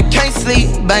when I can't sleep,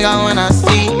 bang out when I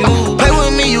see you. Play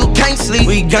with me, you can't sleep,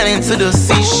 we got into the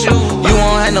seashore. You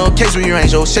won't have no case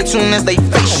rearrange your shit soon as they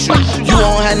face you. You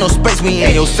won't have no space, we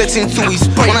in your section till we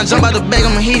spray. When I jump out the bag,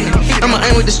 I'ma hit it. I'ma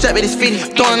aim with the strap at his feet.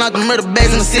 Throwing out the murder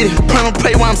bags in the city. Prime and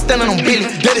pray while I'm standing on Billy.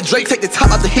 Daddy Drake take the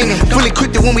top out the hit me. Fully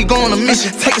equipped it when we go on a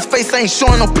mission. Take his face, ain't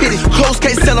showing no pity. Close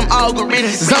case, sell them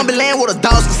algorithms. Zombie land with a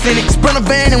dog's percentage. Sprint a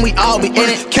van and we all be in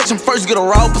it. Catch him first, get a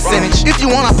raw percentage. If you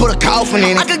want, I put a coffin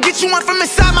in it. I could get you one from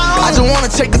inside my home. I just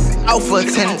wanna check the out for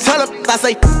attendance. Tell her I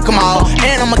say, come on.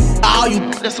 And I'ma all you.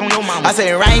 That's on your mama. I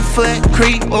say right foot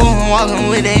creep, ooh, walking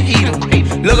with that heater.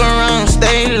 Look around,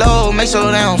 stay low, make sure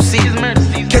they don't see you.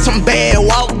 Catch them bad,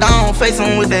 walk down, face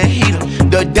them with the heater.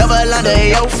 The devil under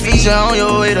your feature, on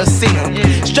your way to see him.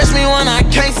 Stretch me when I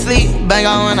can't sleep, bang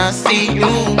out when I see you.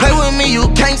 Play with me, you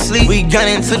can't sleep, we got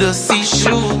into the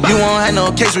seashore. You won't have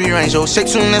no case rearrange your shake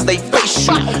soon as they face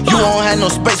you. You won't have no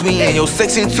space, we in your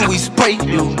section till we spray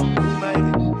you.